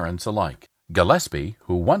and parents alike. Gillespie,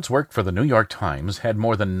 who once worked for the New York Times, had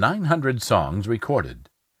more than 900 songs recorded.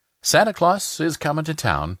 Santa Claus is Coming to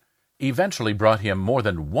Town eventually brought him more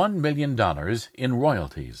than $1 million in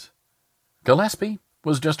royalties. Gillespie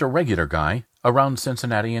was just a regular guy around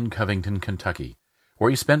Cincinnati and Covington, Kentucky, where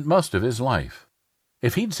he spent most of his life.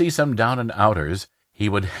 If he'd see some down-and-outers, he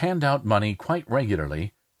would hand out money quite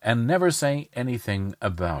regularly and never say anything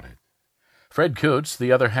about it. Fred Coots,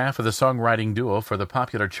 the other half of the songwriting duo for the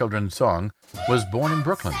popular children's song, was born in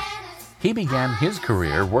Brooklyn. He began his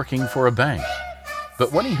career working for a bank.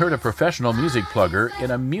 But when he heard a professional music plugger in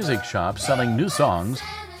a music shop selling new songs,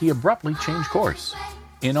 he abruptly changed course.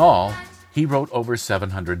 In all, he wrote over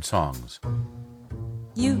 700 songs.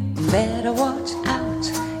 You better watch out,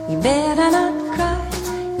 you better not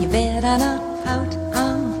cry, you better not pout,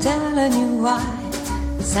 I'm telling you why.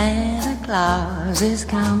 Santa Claus is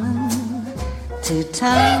coming to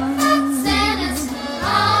town. Santa's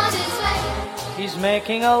on his way. He's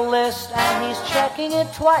making a list and he's checking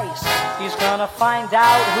it twice. He's gonna find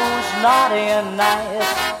out who's naughty and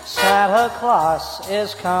nice. Santa Claus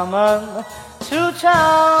is coming to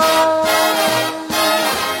town.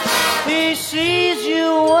 He sees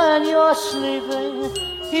you when you're sleeping.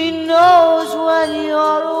 He knows when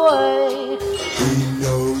you're away. He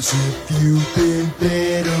knows if you've been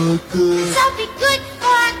bad or good. So be good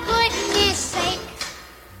for goodness sake.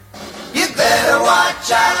 You better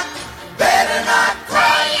watch out, better not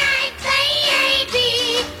cry.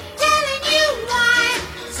 Baby, telling you why.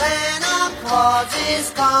 Santa Claus is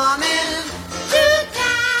coming to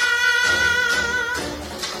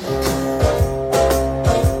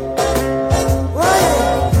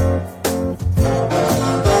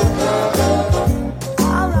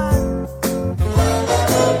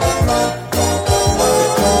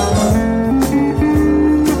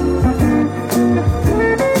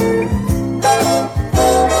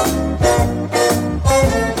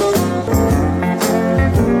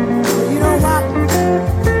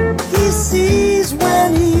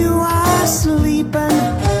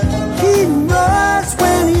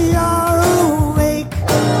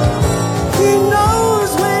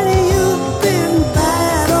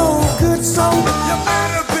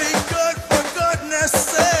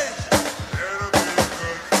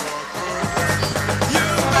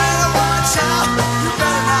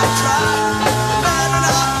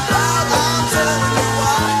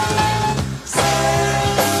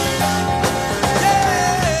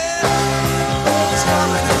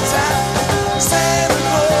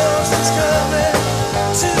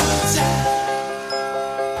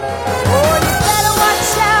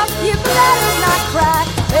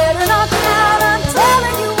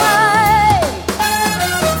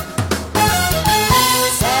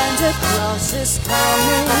is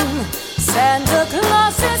coming. Santa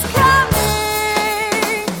Claus is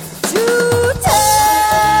coming to town.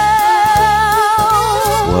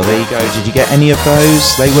 Well, there you go. Did you get any of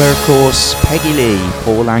those? They were, of course, Peggy Lee,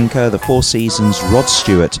 Paul Anka, The Four Seasons, Rod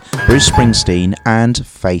Stewart, Bruce Springsteen and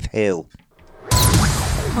Faith Hill.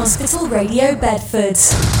 Hospital Radio Bedford.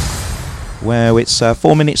 Well, it's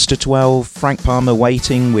 4 minutes to 12. Frank Palmer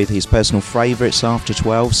waiting with his personal favourites after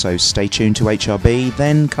 12, so stay tuned to HRB.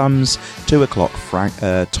 Then comes 2 o'clock,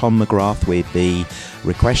 Tom McGrath with the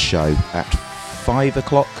request show. At 5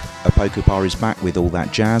 o'clock, Opoku Par is back with all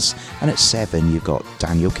that jazz. And at 7, you've got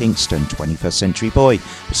Daniel Kingston, 21st Century Boy.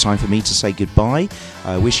 It's time for me to say goodbye.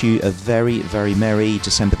 I wish you a very, very merry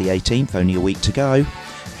December the 18th, only a week to go.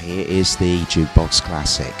 Here is the Jukebox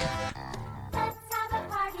Classic.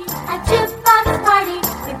 A jukebox party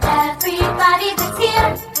with everybody that's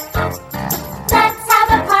here. Let's have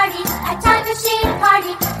a party, a time machine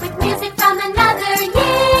party with music from another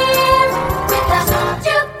year. With a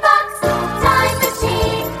jukebox time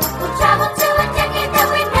machine, we'll travel to a decade that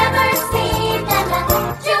we've never seen. And a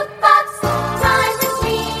jukebox time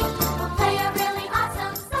machine will play a really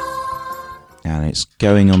awesome song. And it's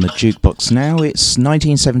going on the jukebox now. It's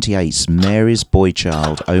 1978's Mary's Boy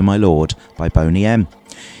Child, Oh My Lord by Boney M.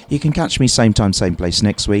 You can catch me same time, same place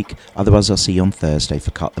next week. Otherwise, I'll see you on Thursday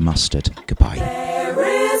for Cut the Mustard. Goodbye.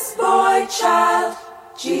 Mary's boy child,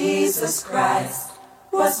 Jesus Christ,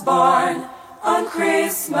 was born on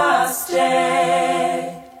Christmas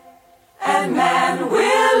Day. And man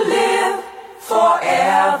will live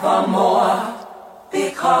forevermore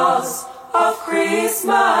because of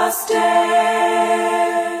Christmas Day.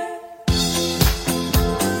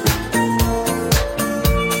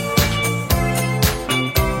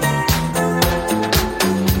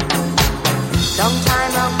 Long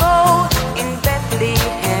time ago in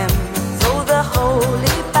Bethlehem, so the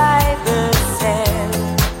Holy Bible said,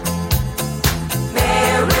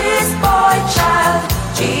 Mary's boy child,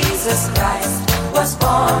 Jesus Christ, was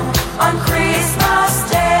born on Christmas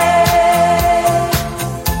Day.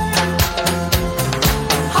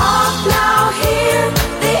 Hark now, hear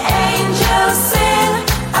the angels sing,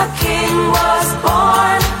 a king was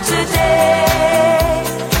born today.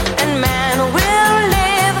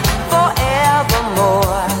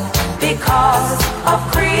 Because of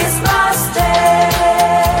Christmas Day,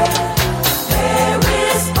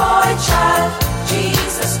 Mary's boy child,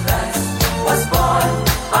 Jesus Christ, was born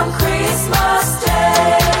on Christmas Day.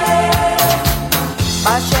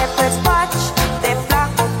 While shepherds watch, they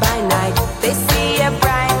flock by night, they see a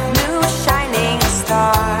bright new shining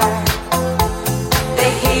star.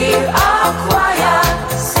 They hear a choir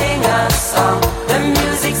sing a song, the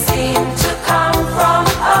music seemed to come from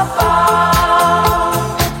afar.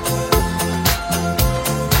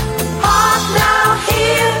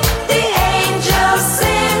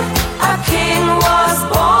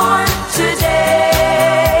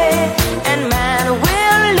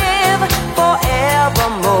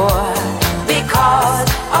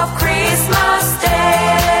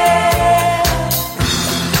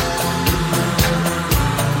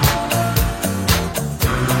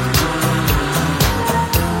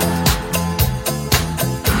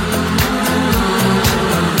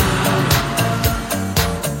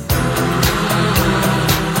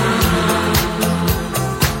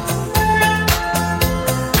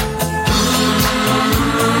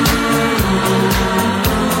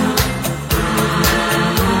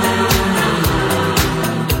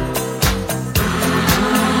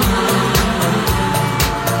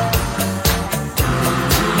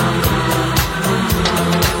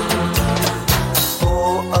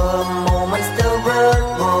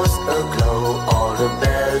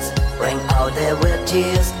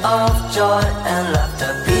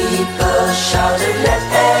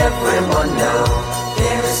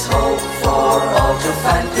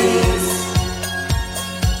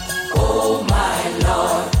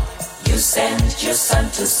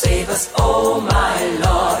 To save us, oh my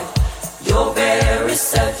Lord, your very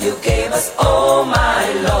self you gave us, oh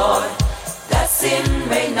my Lord, that sin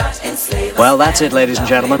may not enslave us. Well, that's it, ladies and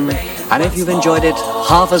gentlemen, and if you've enjoyed it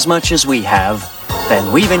half as much as we have,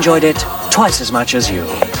 then we've enjoyed it twice as much as you.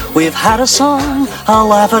 We've had a song, a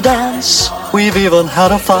laugh, a dance, we've even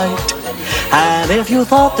had a fight. And if you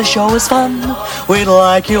thought the show was fun, we'd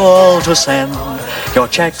like you all to send your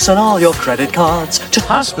checks and all your credit cards to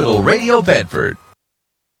Hospital Radio Bedford.